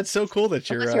So that's so cool that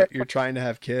you're trying to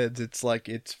have kids. It's like,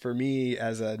 it's for me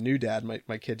as a new dad.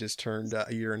 My kid just turned a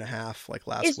year and a half, like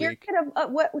last week. Is your kid a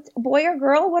boy or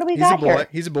girl? What do we got here?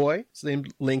 He's a boy. His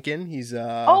name's Lincoln. He's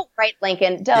oh, right,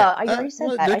 Lincoln. Duh, I already said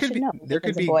that. There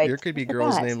could be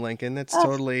girls named Lincoln. That's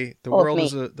totally the world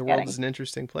is an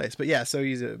interesting place. But yeah, so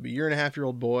he's a year and a half year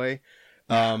old boy.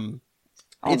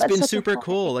 It's been super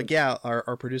cool. Like, yeah,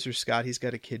 our producer Scott, he's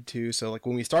got a kid too. So like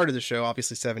when we started the show,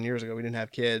 obviously 7 years ago, we didn't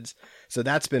have kids. So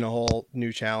that's been a whole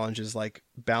new challenge, is like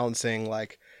balancing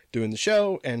like doing the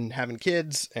show and having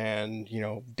kids and, you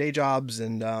know, day jobs.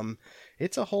 And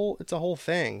it's a whole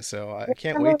thing. So I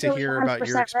can't wait to hear about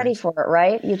your experience. Ready for it,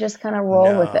 right? You just kind of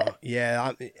roll with it.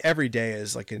 Yeah. Every day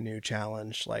is like a new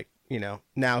challenge. Like, you know,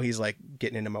 now he's like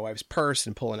getting into my wife's purse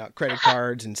and pulling out credit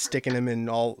cards and sticking them in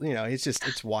all, you know,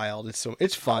 it's wild.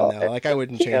 It's fun though. Like I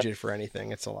wouldn't change it for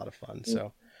anything. It's a lot of fun.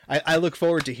 So I look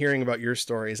forward to hearing about your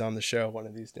stories on the show one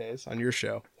of these days, on your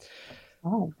show.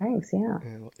 Oh, thanks. Yeah.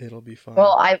 It'll be fun.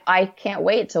 Well, I can't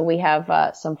wait till we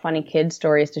have some funny kid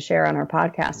stories to share on our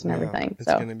podcast and everything. It's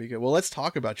going to be good. Well, let's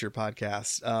talk about your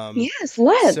podcast. Yes,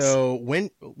 let's. So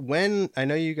when I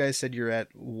know you guys said you're at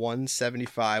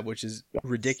 175, which is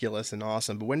ridiculous and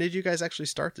awesome, but when did you guys actually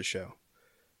start the show?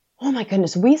 Oh my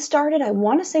goodness. We started, I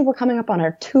want to say we're coming up on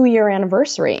our 2-year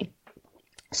anniversary.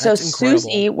 So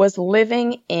Susie was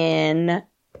living in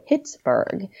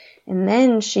Pittsburgh, and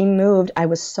then she moved. I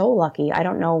was so lucky. I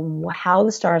don't know how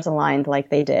the stars aligned like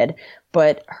they did,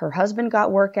 but her husband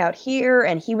got work out here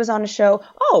and he was on a show.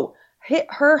 Oh,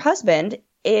 her husband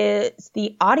is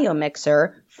the audio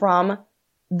mixer from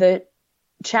the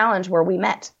challenge where we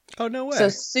met. Oh, no way. So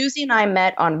Susie and I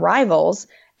met on Rivals,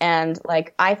 and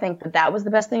like I think that was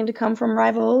the best thing to come from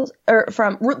Rivals, or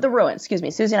from the Ruins. Excuse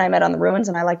me. Susie and I met on the Ruins,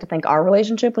 and I like to think our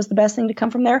relationship was the best thing to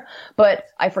come from there. But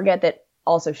I forget that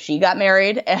also she got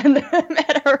married and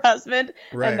met her husband,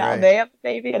 and now they have a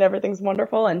baby, and everything's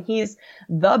wonderful, and he's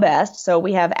the best. So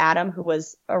we have Adam, who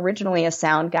was originally a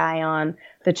sound guy on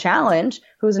the challenge,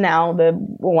 who's now the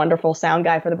wonderful sound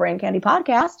guy for the Brain Candy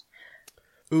podcast.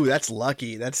 Ooh, that's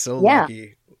lucky. That's so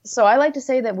lucky. So I like to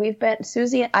say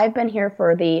that I've been here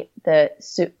for the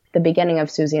beginning of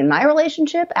Susie and my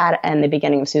relationship, and the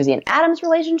beginning of Susie and Adam's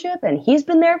relationship, and he's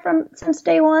been there since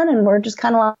day one, and we're just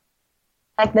kind of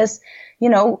like this, you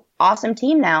know, awesome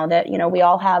team now that, you know, we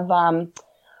all have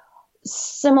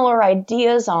similar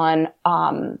ideas on,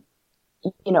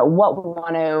 you know, what we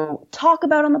want to talk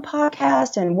about on the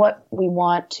podcast and what we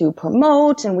want to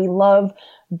promote. And we love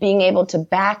being able to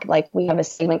back, like we have a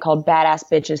segment called Badass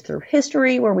Bitches Through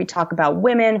History, where we talk about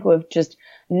women who have just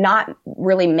not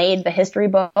really made the history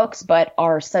books, but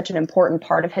are such an important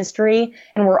part of history.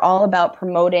 And we're all about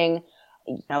promoting,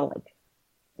 you know, like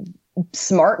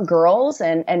smart girls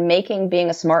and making being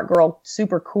a smart girl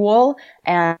super cool,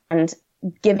 and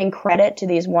giving credit to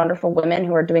these wonderful women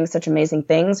who are doing such amazing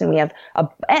things. And we have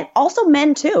and also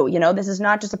men too. You know, this is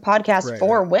not just a podcast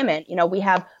for women. You know, we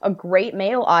have a great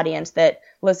male audience that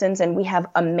listens, and we have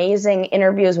amazing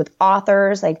interviews with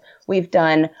authors. Like we've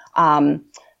done,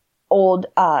 old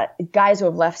guys who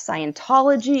have left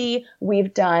Scientology.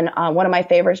 We've done one of my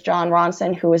favorites, John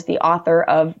Ronson, who is the author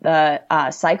of the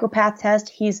Psychopath Test.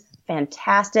 He's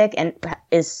fantastic and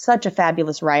is such a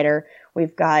fabulous writer.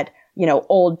 We've got, you know,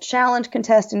 old challenge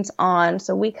contestants on,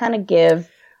 so we kind of give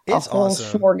a whole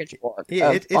smorgasbord.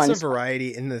 It's a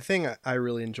variety, and the thing I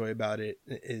really enjoy about it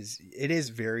is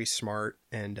very smart,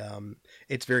 and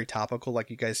it's very topical. Like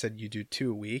you guys said, you do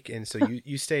 2 a week, and so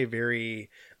you stay very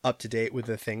up to date with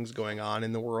the things going on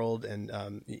in the world,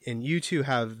 and you two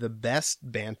have the best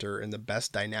banter and the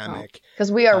best dynamic,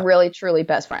 because we are really truly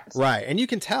best friends, right? And you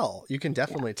can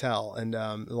definitely tell, and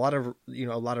a lot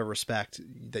of respect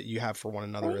that you have for one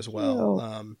another as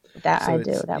well. We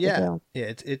do.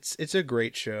 It's a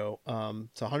great show.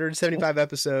 It's 175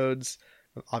 episodes,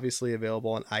 obviously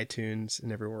available on iTunes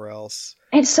and everywhere else.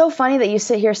 It's so funny that you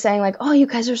sit here saying like, oh, you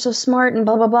guys are so smart and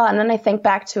blah, blah, blah. And then I think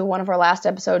back to one of our last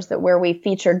episodes where we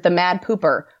featured the Mad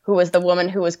Pooper, who was the woman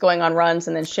who was going on runs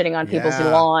and then shitting on people's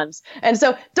lawns. And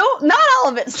so not all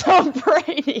of it's so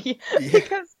Brady,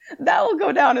 because That will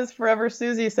go down as forever.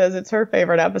 Susie says it's her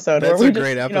favorite episode. That's where a we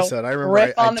great just, episode. I remember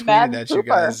rip I on the Mad tweeted at you Pooper.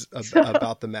 guys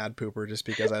about the Mad Pooper just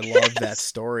because I love that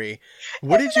story.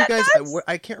 What did you guys?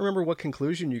 I can't remember what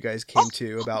conclusion you guys came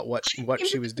to about what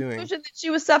she was doing. That she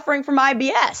was suffering from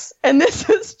IBS, and this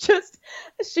is just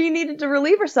she needed to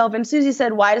relieve herself. And Susie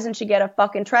said, "Why doesn't she get a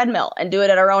fucking treadmill and do it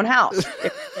at her own house?"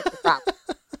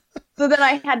 So then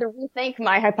I had to rethink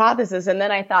my hypothesis, and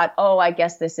then I thought, oh, I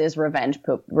guess this is revenge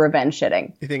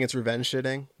shitting. You think it's revenge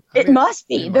shitting? It must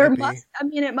be. It There might be. must. I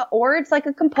mean, or it's like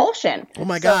a compulsion. Oh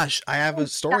my gosh! I have a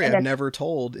story I've never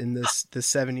told in this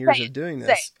 7 years of doing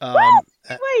this.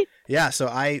 Wait. Yeah, so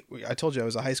I told you I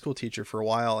was a high school teacher for a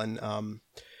while, and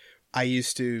I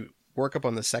used to work up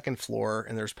on the second floor,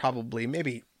 and there's probably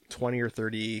maybe 20 or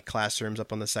 30 classrooms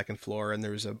up on the second floor, and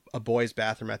there was a boys'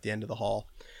 bathroom at the end of the hall.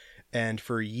 And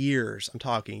for years, I'm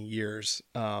talking years,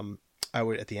 I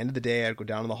would, at the end of the day, I'd go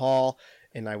down to the hall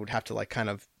and I would have to like kind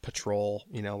of patrol,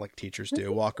 like teachers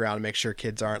do, walk around and make sure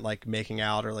kids aren't like making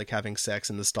out or like having sex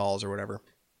in the stalls or whatever.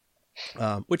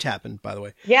 Which happened, by the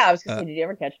way. Yeah, I was going to say, did you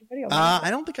ever catch anybody?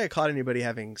 I don't think I caught anybody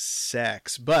having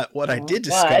sex, but what I did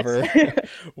discover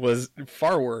was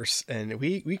far worse. And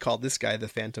we called this guy the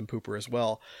Phantom Pooper as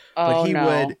well. But he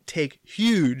would take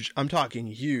huge, I'm talking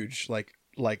huge, like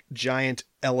giant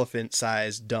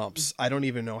elephant-sized dumps. I don't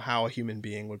even know how a human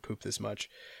being would poop this much.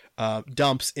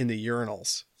 Dumps in the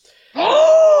urinals.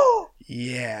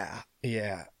 Yeah.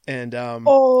 And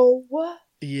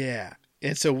yeah.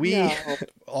 And so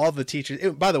all the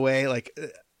teachers. By the way, like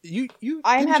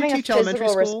I'm having teach a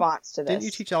physical response to this. Didn't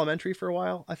you teach elementary for a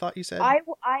while? I thought you said. I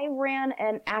ran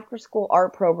an after-school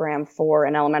art program for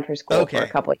an elementary school for a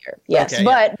couple of years. Yes, okay,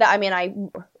 but I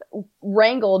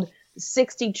wrangled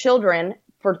 60 children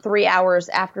for 3 hours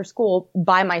after school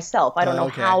by myself. I don't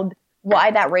know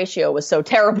why that ratio was so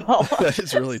terrible. That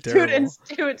is really terrible. Students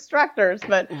to instructors,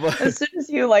 but as soon as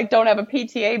you like don't have a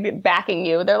PTA backing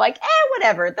you, they're like,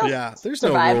 whatever. There's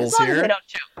survive, no rules as long here. As they don't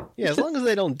choke. Yeah, as long as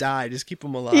they don't die, just keep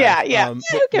them alive. Yeah.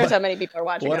 Who cares how many people are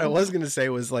watching? What I was going to say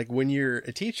was like when you're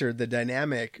a teacher, the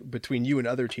dynamic between you and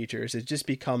other teachers, it just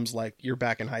becomes like you're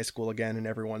back in high school again, and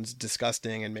everyone's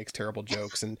disgusting and makes terrible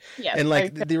jokes, and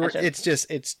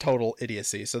it's total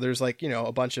idiocy. So there's like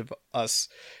a bunch of us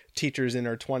teachers in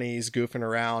our 20s goofing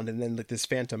around, and then like this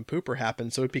Phantom Pooper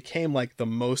happened, so it became like the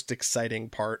most exciting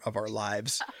part of our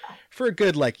lives for a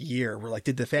good like year. We're like,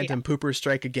 did the Phantom Pooper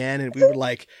strike again? And we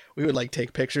would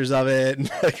take pictures of it and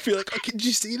like be like, oh, did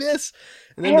you see this?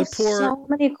 And then so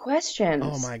many questions.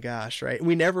 Oh my gosh, right?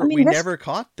 We never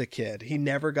caught the kid. He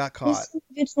never got caught. This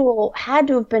individual had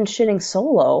to have been shitting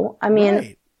solo. I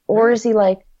mean, is he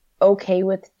like okay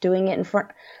with doing it in front?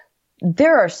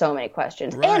 There are so many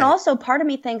questions. Right. And also part of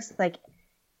me thinks like,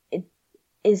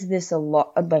 is this a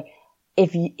lot? Like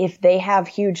if they have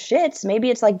huge shits,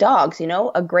 maybe it's like dogs,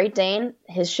 a Great Dane,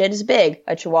 his shit is big.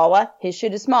 A Chihuahua, his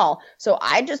shit is small. So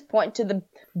I just point to the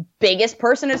biggest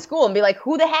person at school and be like,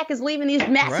 who the heck is leaving these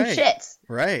massive shits?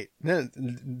 Right.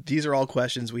 These are all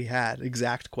questions we had,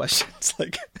 exact questions.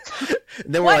 Like,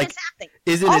 then we're what like, is happening?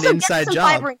 Is it also, an inside get some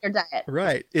job? Fiber in your diet.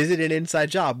 Right. Is it an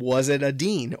inside job? Was it a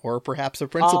dean or perhaps a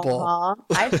principal?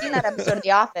 I've seen that episode of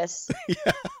The Office.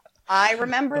 Yeah. I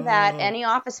remember that. Any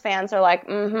Office fans are like,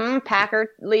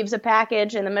 Packer leaves a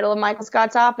package in the middle of Michael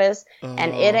Scott's office,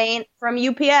 and it ain't from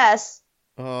UPS.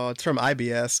 Oh, it's from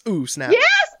IBS. Ooh, snap.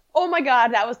 Yes! Oh my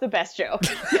God, that was the best joke.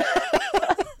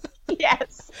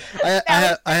 Yes.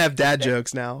 I have dad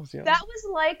jokes now. Yeah. That was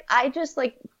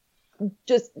like,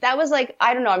 that was like,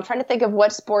 I don't know. I'm trying to think of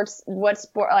what sport,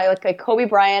 like Kobe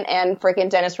Bryant and freaking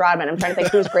Dennis Rodman. I'm trying to think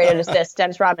who's great at assist.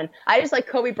 Dennis Rodman. I just like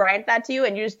Kobe Bryant that to you,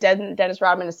 and you just Dennis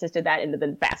Rodman assisted that into the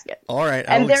basket. All right,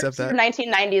 I'll accept that. And there's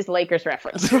your 1990s Lakers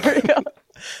reference.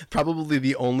 Probably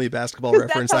the only basketball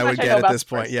reference I would get at this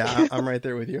point. Yeah, I'm right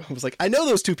there with you. I was like, I know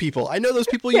those two people. I know those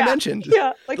people you mentioned.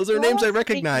 Yeah, like, those are names I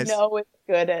recognize. It's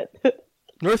good at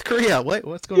North Korea.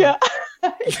 What's going on?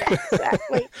 Yeah,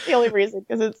 exactly. The only reason,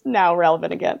 because it's now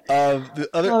relevant again. The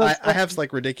other, I have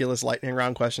like ridiculous lightning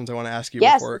round questions I want to ask you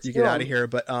before you get out of here.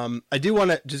 But I do want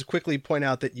to just quickly point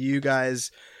out that you guys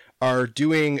are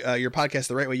doing your podcast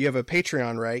the right way. You have a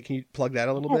Patreon, right? Can you plug that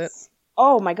a little bit?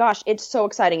 Oh my gosh, it's so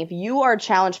exciting. If you are a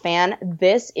challenge fan,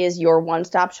 this is your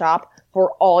one-stop shop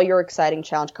for all your exciting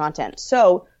challenge content.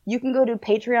 So you can go to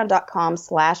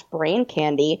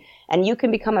patreon.com/braincandy and you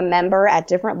can become a member at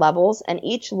different levels, and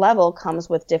each level comes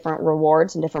with different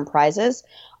rewards and different prizes.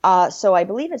 So I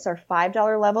believe it's our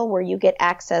 $5 level where you get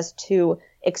access to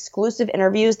exclusive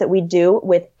interviews that we do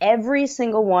with every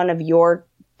single one of your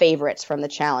favorites from the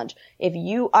challenge.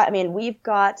 We've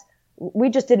got we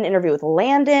just did an interview with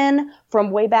Landon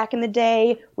from way back in the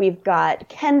day. We've got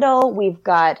Kendall. We've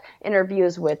got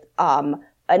interviews with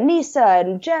Anissa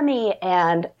and Jemmy,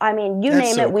 and I mean, you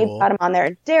name it, we've got them on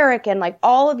there. Derek, and like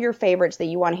all of your favorites that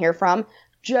you want to hear from.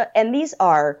 And these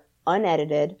are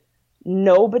unedited.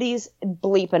 Nobody's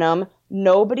bleeping them.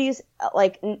 Nobody's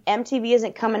like, MTV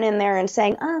isn't coming in there and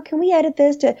saying, oh, can we edit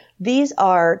this? These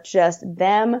are just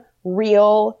them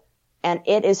real, and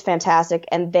it is fantastic.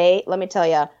 And let me tell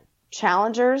you,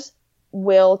 challengers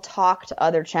will talk to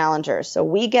other challengers. So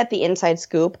we get the inside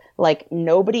scoop like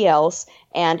nobody else,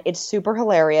 and it's super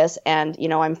hilarious. And, you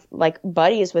know, I'm like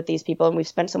buddies with these people, and we've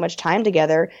spent so much time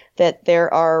together that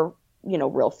there are, you know,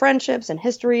 real friendships and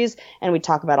histories, and we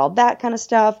talk about all that kind of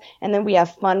stuff. And then we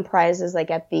have fun prizes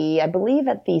like I believe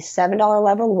at the $7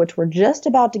 level, which we're just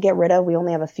about to get rid of. We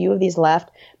only have a few of these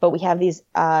left, but we have these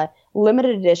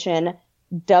limited edition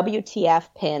WTF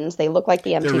pins. They look like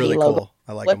the MTV really logo, cool.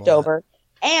 I like flipped them over.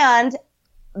 And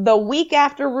the week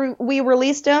after we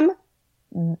released them,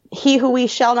 He Who We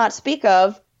Shall Not Speak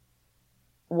Of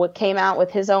came out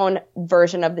with his own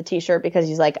version of the t-shirt, because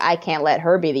he's like, I can't let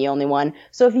her be the only one.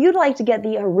 So if you'd like to get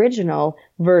the original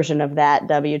version of that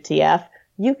WTF,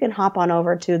 you can hop on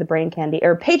over to the Brain Candy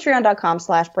or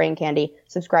patreon.com/Brain Candy.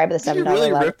 Subscribe to the $7 Did you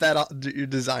really level. rip that your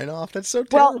design off? That's so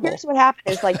terrible. Well, here's what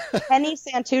happened is like Kenny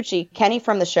Santucci, Kenny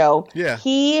from the show, yeah,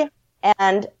 he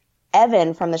and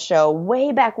Evan from the show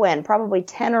way back when, probably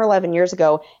 10 or 11 years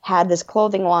ago, had this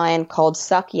clothing line called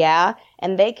Suck Yeah,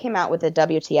 and they came out with a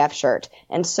WTF shirt.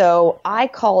 And so I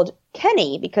called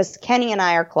Kenny, because Kenny and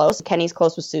I are close. Kenny's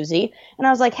close with Susie. And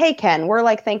I was like, hey, Ken, we're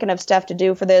like thinking of stuff to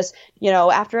do for this. You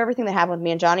know, after everything that happened with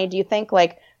me and Johnny, do you think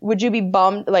like, would you be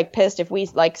bummed, like pissed if we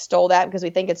like stole that because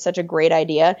we think it's such a great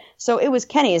idea? So it was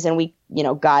Kenny's, and we, you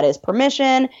know, got his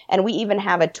permission. And we even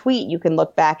have a tweet you can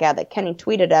look back at that Kenny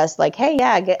tweeted us like, hey,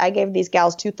 yeah, I gave these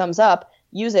gals 2 thumbs up.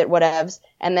 Use it, whatevs.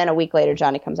 And then a week later,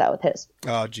 Johnny comes out with his.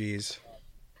 Oh, geez.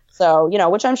 So, you know,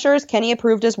 which I'm sure is Kenny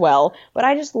approved as well. But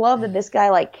I just love that this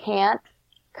guy like can't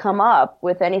come up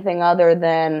with anything other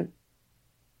than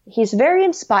he's very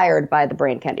inspired by the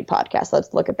Brain Candy podcast.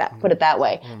 Let's look at that, put it that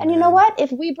way. And you know what?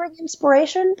 If we bring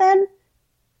inspiration, then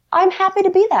I'm happy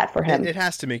to be that for him. It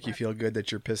has to make you feel good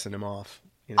that you're pissing him off.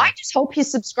 You know? I just hope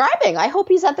he's subscribing. I hope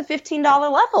he's at the $15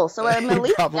 level. So I'm at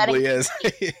least probably is.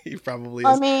 He probably is.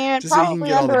 I mean, just probably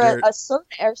so under a certain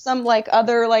or some like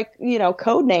other like, you know,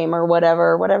 code name or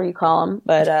whatever you call him.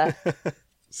 But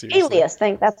alias,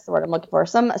 that's the word I'm looking for.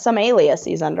 Some alias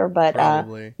he's under, but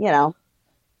you know.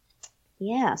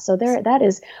 Yeah, so that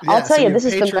is. Yeah, I'll tell you, this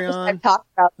is the most I've talked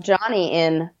about Johnny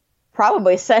in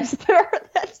probably since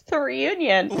the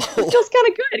reunion. It feels kind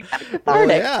of good, kind of cathartic. Well,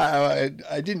 yeah,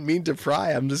 I didn't mean to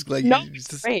pry. I'm just like, no,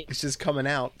 it's just coming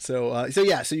out. So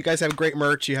yeah, so you guys have great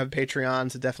merch. You have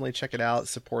Patreon, so definitely check it out,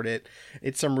 support it.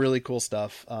 It's some really cool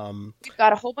stuff. We've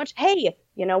got a whole bunch. Hey,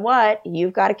 you know what?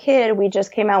 You've got a kid. We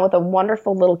just came out with a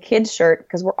wonderful little kids shirt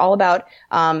because we're all about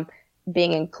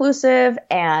being inclusive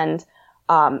and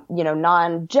you know,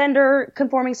 non-gender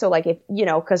conforming. So like if, you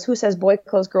know, cause who says boy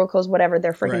clothes, girl clothes, whatever,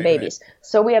 they're freaking babies. Right.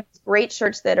 So we have great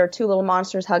shirts that are 2 little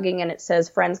monsters hugging, and it says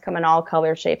friends come in all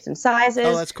colors, shapes, and sizes.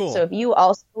 Oh, that's cool. So if you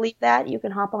also believe that, you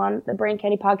can hop on the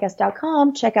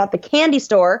braincandypodcast.com, check out the candy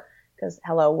store. Cause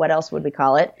hello, what else would we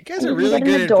call it? You guys are really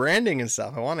good at branding and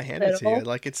stuff. I want to hand it to you.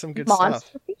 Like it's some good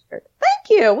stuff. T-shirt.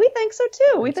 Thank you. We think so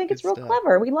too. We think it's real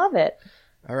clever. We love it.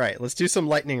 All right, let's do some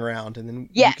lightning round, and then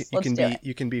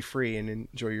you can be free and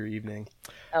enjoy your evening.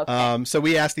 Okay. So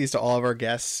we ask these to all of our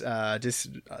guests.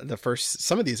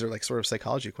 Some of these are like sort of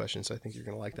psychology questions, so I think you're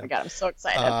going to like them. Oh my God, I'm so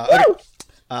excited.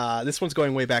 Okay. This one's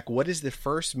going way back. What is the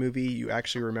first movie you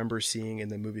actually remember seeing in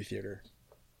the movie theater?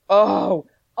 Oh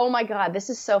my God,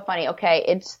 this is so funny. Okay,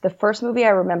 it's the first movie I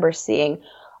remember seeing.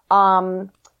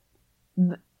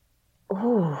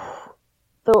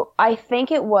 So I think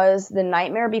it was The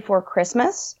Nightmare Before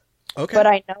Christmas. Okay. But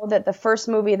I know that the first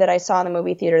movie that I saw in the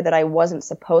movie theater that I wasn't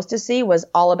supposed to see was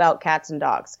All About Cats and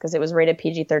Dogs, because it was rated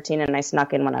PG-13 and I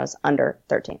snuck in when I was under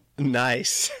 13.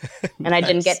 Nice. And I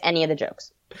didn't get any of the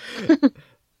jokes.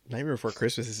 Nightmare Before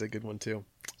Christmas is a good one too.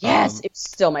 Yes, it's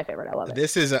still my favorite. I love it.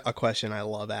 This is a question I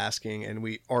love asking, and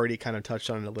we already kind of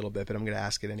touched on it a little bit, but I'm going to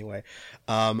ask it anyway.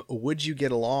 Would you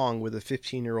get along with a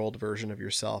 15-year-old version of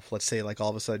yourself? Let's say, like,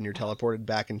 all of a sudden you're teleported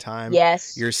back in time.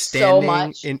 Yes, you're standing. So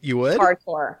much. You would?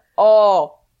 Hardcore.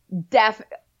 Oh,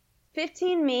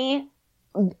 15 me,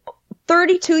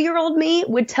 32-year-old me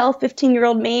would tell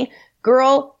 15-year-old me,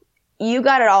 girl, you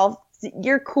got it all.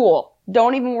 You're cool.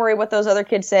 Don't even worry what those other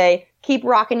kids say. Keep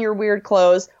rocking your weird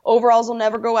clothes. Overalls will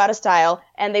never go out of style,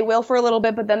 and they will for a little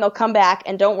bit, but then they'll come back,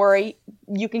 and don't worry,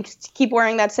 you can keep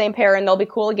wearing that same pair and they'll be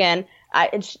cool again.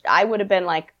 I would have been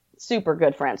like super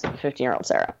good friends with 15-year-old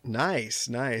Sarah. Nice.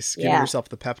 Giving yourself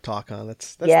the pep talk, huh?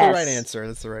 That's Yes. the right answer.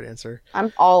 That's the right answer.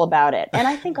 I'm all about it. And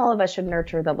I think all of us should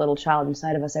nurture the little child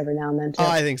inside of us every now and then, too. Oh,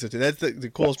 I think so, too. That's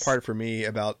the coolest part for me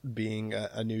about being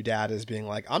a new dad is being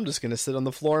like, I'm just going to sit on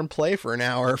the floor and play for an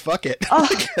hour. Fuck it. Oh,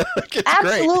 It's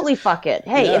absolutely great. fuck it.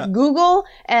 Hey, if Google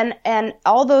and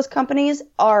all those companies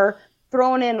are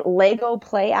throwing in Lego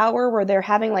Play Hour where they're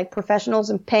having like professionals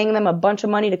and paying them a bunch of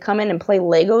money to come in and play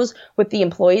Legos with the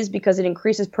employees because it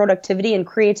increases productivity and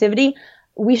creativity,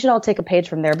 we should all take a page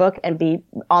from their book and be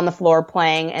on the floor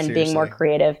playing and being more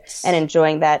creative and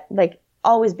enjoying that. Like,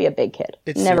 always be a big kid.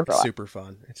 It's never grow up. super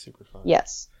fun. It's super fun.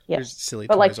 Yes. There's silly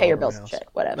but like toys pay your all over bills my and house. shit.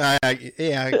 Whatever.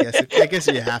 I guess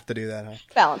you have to do that, huh?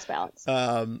 Balance.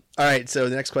 All right. So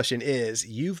the next question is: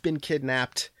 you've been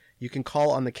kidnapped. You can call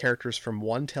on the characters from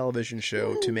one television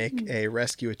show to make a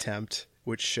rescue attempt.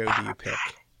 Which show do you pick?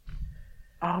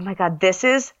 Oh my God, this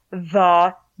is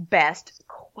the best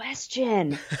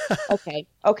question. Okay.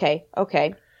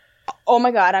 Oh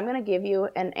my God, I'm going to give you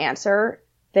an answer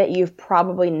that you've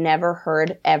probably never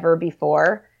heard ever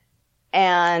before.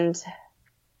 And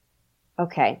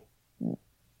okay.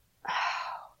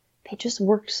 They just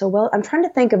worked so well. I'm trying to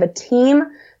think of a team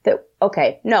that,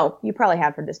 okay, no, you probably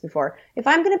have heard this before. If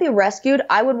I'm going to be rescued,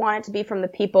 I would want it to be from the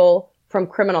people from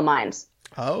Criminal Minds.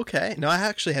 Oh, okay. No, I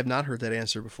actually have not heard that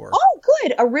answer before. Oh,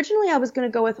 good. Originally, I was going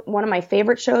to go with one of my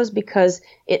favorite shows because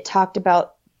it talked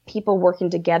about people working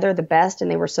together the best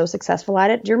and they were so successful at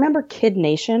it. Do you remember Kid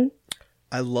Nation?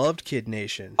 I loved Kid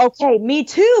Nation. Okay, me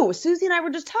too. Susie and I were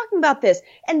just talking about this,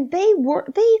 and they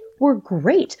were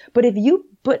great. But if you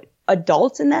put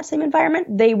adults in that same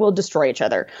environment, they will destroy each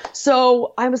other.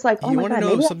 So I was like, oh my God. You want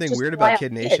to know something weird about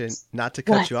Kid Nation? Not to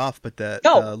cut you off, but the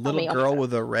little girl with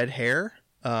the red hair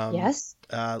yes,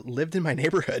 lived in my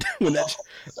neighborhood. when that.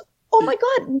 Oh my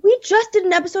God, we just did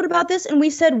an episode about this and we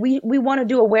said we want to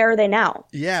do a Where Are They Now?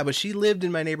 Yeah, but she lived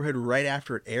in my neighborhood right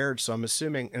after it aired, so I'm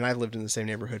assuming, and I've lived in the same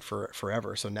neighborhood for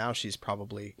forever, so now she's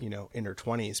probably, in her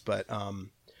 20s, but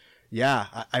yeah,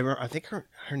 I think her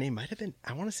name might have been,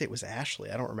 I want to say it was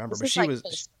Ashley, I don't remember, but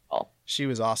she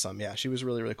was awesome. Yeah, she was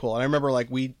really, really cool. And I remember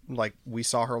we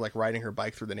saw her like riding her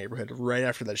bike through the neighborhood right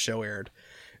after that show aired,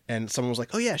 and someone was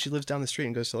like, oh yeah, she lives down the street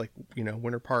and goes to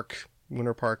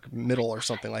Winter Park Middle or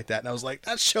something like that. And I was like,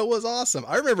 that show was awesome.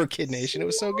 I remember Kid Nation. It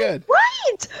was so good.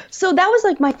 Right. So that was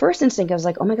like my first instinct. I was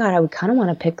like, oh my God, I would kind of want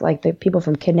to pick like the people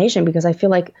from Kid Nation because I feel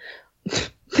like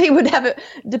they would have it.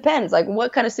 Depends. Like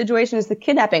what kind of situation is the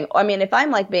kidnapping? I mean, if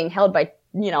I'm like being held by,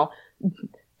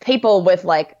 people with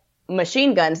like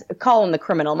machine guns, call them the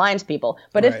Criminal Minds people.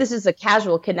 But if this is a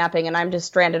casual kidnapping and I'm just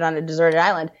stranded on a deserted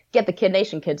island, get the Kid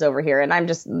Nation kids over here. And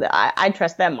I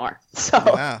trust them more. So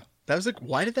yeah. That was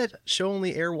why did that show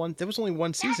only air one? There was only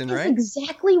one season, right?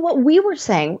 Exactly what we were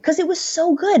saying because it was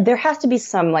so good. There has to be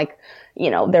some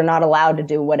they're not allowed to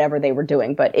do whatever they were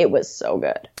doing, but it was so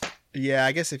good. Yeah,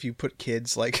 I guess if you put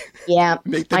kids make them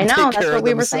that's what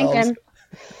we were thinking.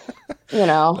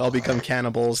 All become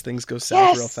cannibals. Things go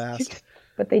south real fast.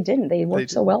 But they didn't. They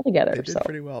worked so well together. They did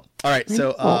pretty well. All right.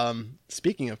 So,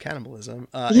 speaking of cannibalism,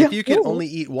 if you could only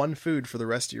eat one food for the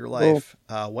rest of your life,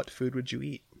 what food would you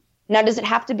eat? Now, does it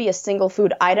have to be a single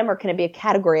food item or can it be a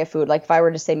category of food? Like if I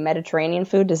were to say Mediterranean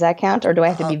food, does that count? Or do I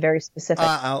have to be very specific?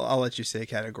 I'll let you say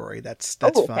category. That's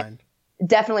fine.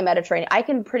 Definitely Mediterranean. I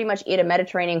can pretty much eat a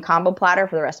Mediterranean combo platter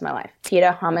for the rest of my life.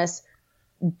 Pita, hummus,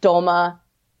 dolma.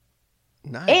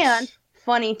 Nice. And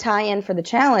funny tie-in for the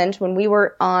challenge, when we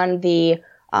were on the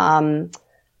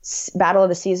Battle of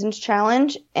the Seasons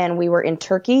challenge and we were in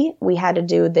Turkey, we had to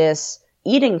do this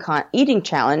eating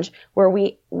challenge where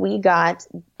we had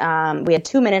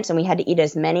 2 minutes and we had to eat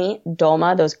as many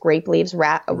dolma, those grape leaves,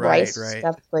 rice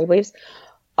stuffed grape leaves.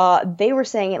 They were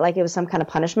saying it like it was some kind of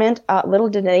punishment. Little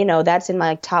did they know that's in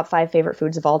my top 5 favorite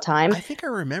foods of all time. I think I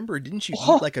remember. Didn't you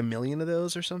eat like 1 million of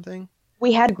those or something?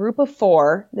 We had a group of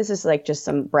 4. This is like just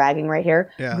some bragging right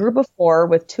here. Yeah. Group of 4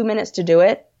 with 2 minutes to do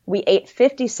it. We ate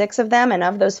 56 of them, and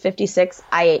of those 56,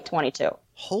 I ate 22.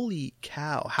 Holy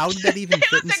cow. How did that even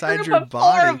fit inside your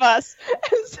body? 4 of us.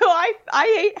 And so I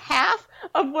ate half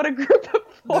of what a group of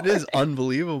 4 That is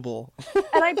unbelievable.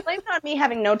 And I blamed it on me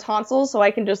having no tonsils, so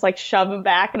I can just like shove them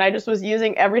back, and I just was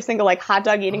using every single like hot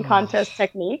dog eating contest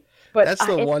technique. But that's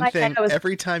the one thing.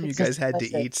 Every time you guys had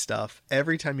to eat stuff,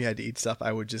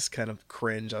 I would just kind of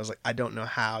cringe. I was like, I don't know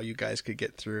how you guys could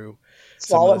get through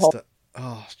swallow some of the stuff.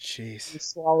 Oh, jeez.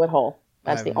 Swallow it whole.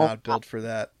 That's the only. I'm not built for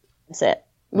that. That's it.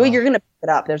 Well, you're gonna pick it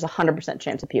up. There's 100%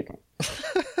 chance of puking.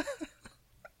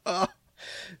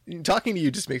 Talking to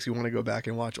you just makes me want to go back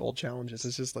and watch old challenges.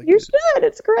 It's just like you should.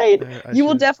 It's great. You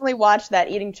will should. definitely watch that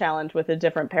eating challenge with a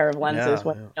different pair of lenses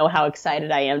when you know how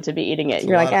excited I am to be eating it.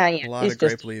 You're like, yeah, a lot of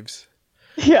grape leaves.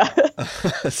 Yeah.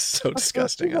 So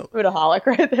disgusting. Foodaholic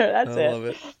right there. That's it. I love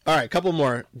it. All right, a couple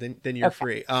more, then you're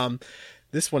free.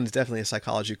 This one's definitely a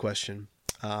psychology question.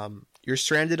 You're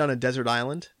stranded on a desert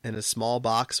island and a small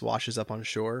box washes up on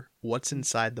shore. What's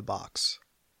inside the box?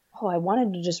 Oh, I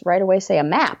wanted to just right away say a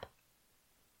map.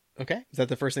 Okay. Is that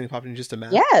the first thing that popped in? Just a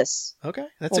map? Yes. Okay.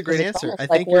 That's a great answer. I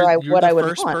like think you're the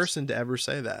first want. person to ever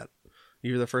say that.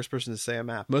 You're the first person to say a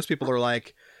map. Most people are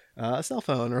like a cell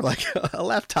phone or like a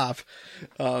laptop.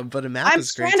 But a map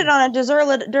is great. I'm stranded on a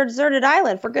deserted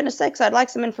island. For goodness sakes, I'd like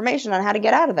some information on how to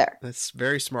get out of there. That's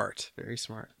very smart. Very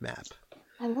smart. Map.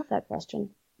 I love that question.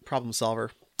 Problem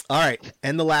solver. All right.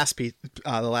 And the last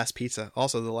pizza.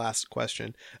 Also the last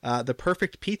question. The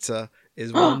perfect pizza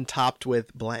is one topped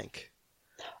with blank.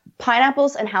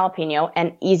 Pineapples and jalapeno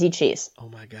and easy cheese. Oh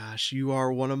my gosh. You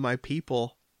are one of my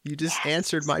people. You just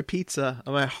answered my pizza.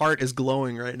 My heart is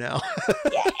glowing right now.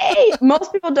 Yay!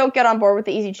 Most people don't get on board with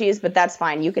the easy cheese, but that's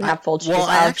fine. You can have full cheese. Well,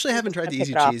 I actually haven't tried the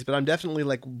easy cheese, but I'm definitely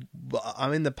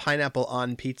I'm in the pineapple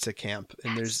on pizza camp,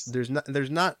 and there's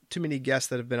not too many guests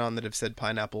that have been on that have said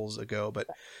pineapples a go, but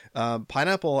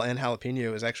pineapple and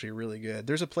jalapeno is actually really good.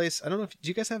 There's a place, I don't know do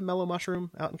you guys have Mellow Mushroom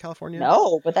out in California?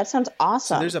 No, but that sounds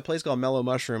awesome. So there's a place called Mellow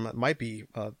Mushroom. It might be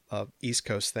a East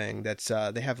Coast thing. That's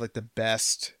they have like the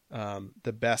best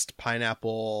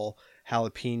pineapple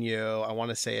jalapeno. I want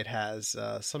to say it has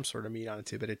some sort of meat on it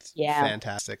too, but it's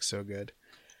fantastic. So good.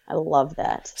 I love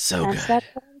that. So good. That's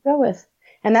what I go with.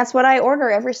 And that's what I order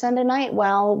every Sunday night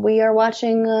while we are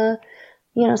watching,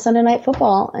 Sunday Night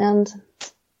Football. And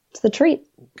it's the treat.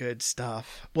 Good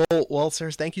stuff. Well,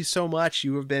 sirs, thank you so much.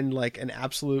 You have been like an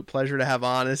absolute pleasure to have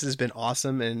on. This has been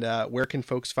awesome. And where can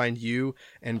folks find you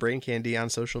and Brain Candy on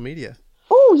social media?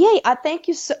 Oh, yay. Thank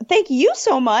you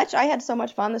so much. I had so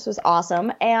much fun. This was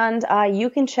awesome. And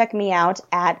you can check me out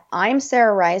at I'm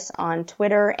Sarah Rice on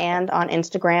Twitter and on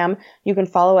Instagram. You can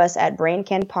follow us at Brain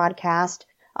Candy Podcast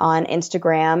on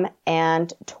Instagram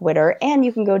and Twitter. And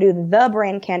you can go to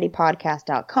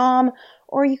thebraincandypodcast.com,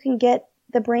 or you can get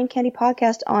the Brain Candy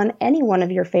Podcast on any one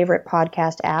of your favorite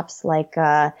podcast apps like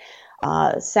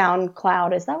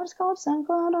SoundCloud. Is that what it's called?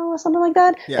 SoundCloud or something like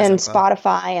that? Yeah, and SoundCloud.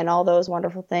 Spotify and all those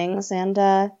wonderful things. And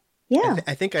I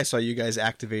think I saw you guys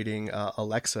activating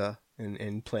Alexa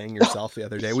and playing yourself the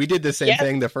other day. We did the same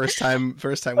thing the first time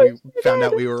we found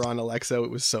out we were on Alexa. It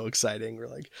was so exciting. We're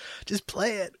like, just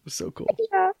play it. It was so cool.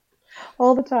 Yeah.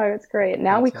 All the time. It's great.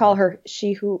 Now we call her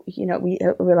she who,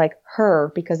 we're like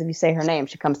her, because if you say her name,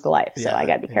 she comes to life. So I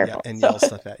got to be careful. And yell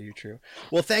stuff at you. True.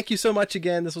 Well, thank you so much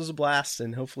again. This was a blast.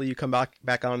 And hopefully you come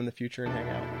back on in the future and hang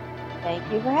out. Thank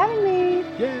you for having me.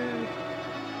 Yay.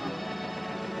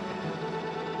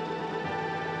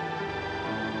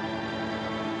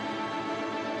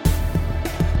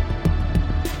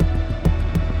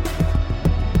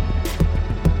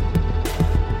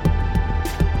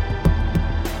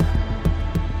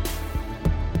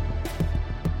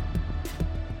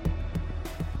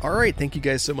 All right, thank you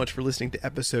guys so much for listening to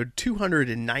episode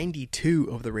 292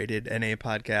 of the Rated NA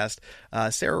podcast.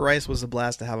 Sarah Rice was a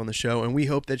blast to have on the show, and we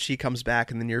hope that she comes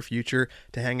back in the near future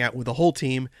to hang out with the whole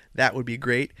team. That would be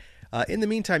great. In the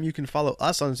meantime, you can follow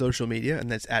us on social media,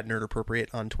 and that's at NerdAppropriate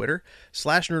on Twitter,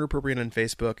 /NerdAppropriate on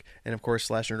Facebook, and of course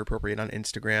 /NerdAppropriate on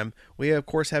Instagram. We of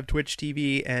course have Twitch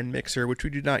TV and Mixer, which we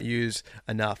do not use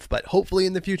enough, but hopefully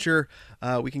in the future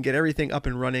we can get everything up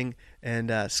and running,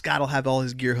 and Scott will have all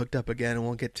his gear hooked up again, and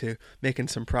we'll get to making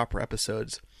some proper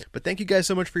episodes. But thank you guys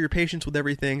so much for your patience with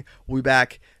everything. We'll be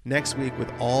back next week with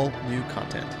all new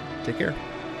content. Take care.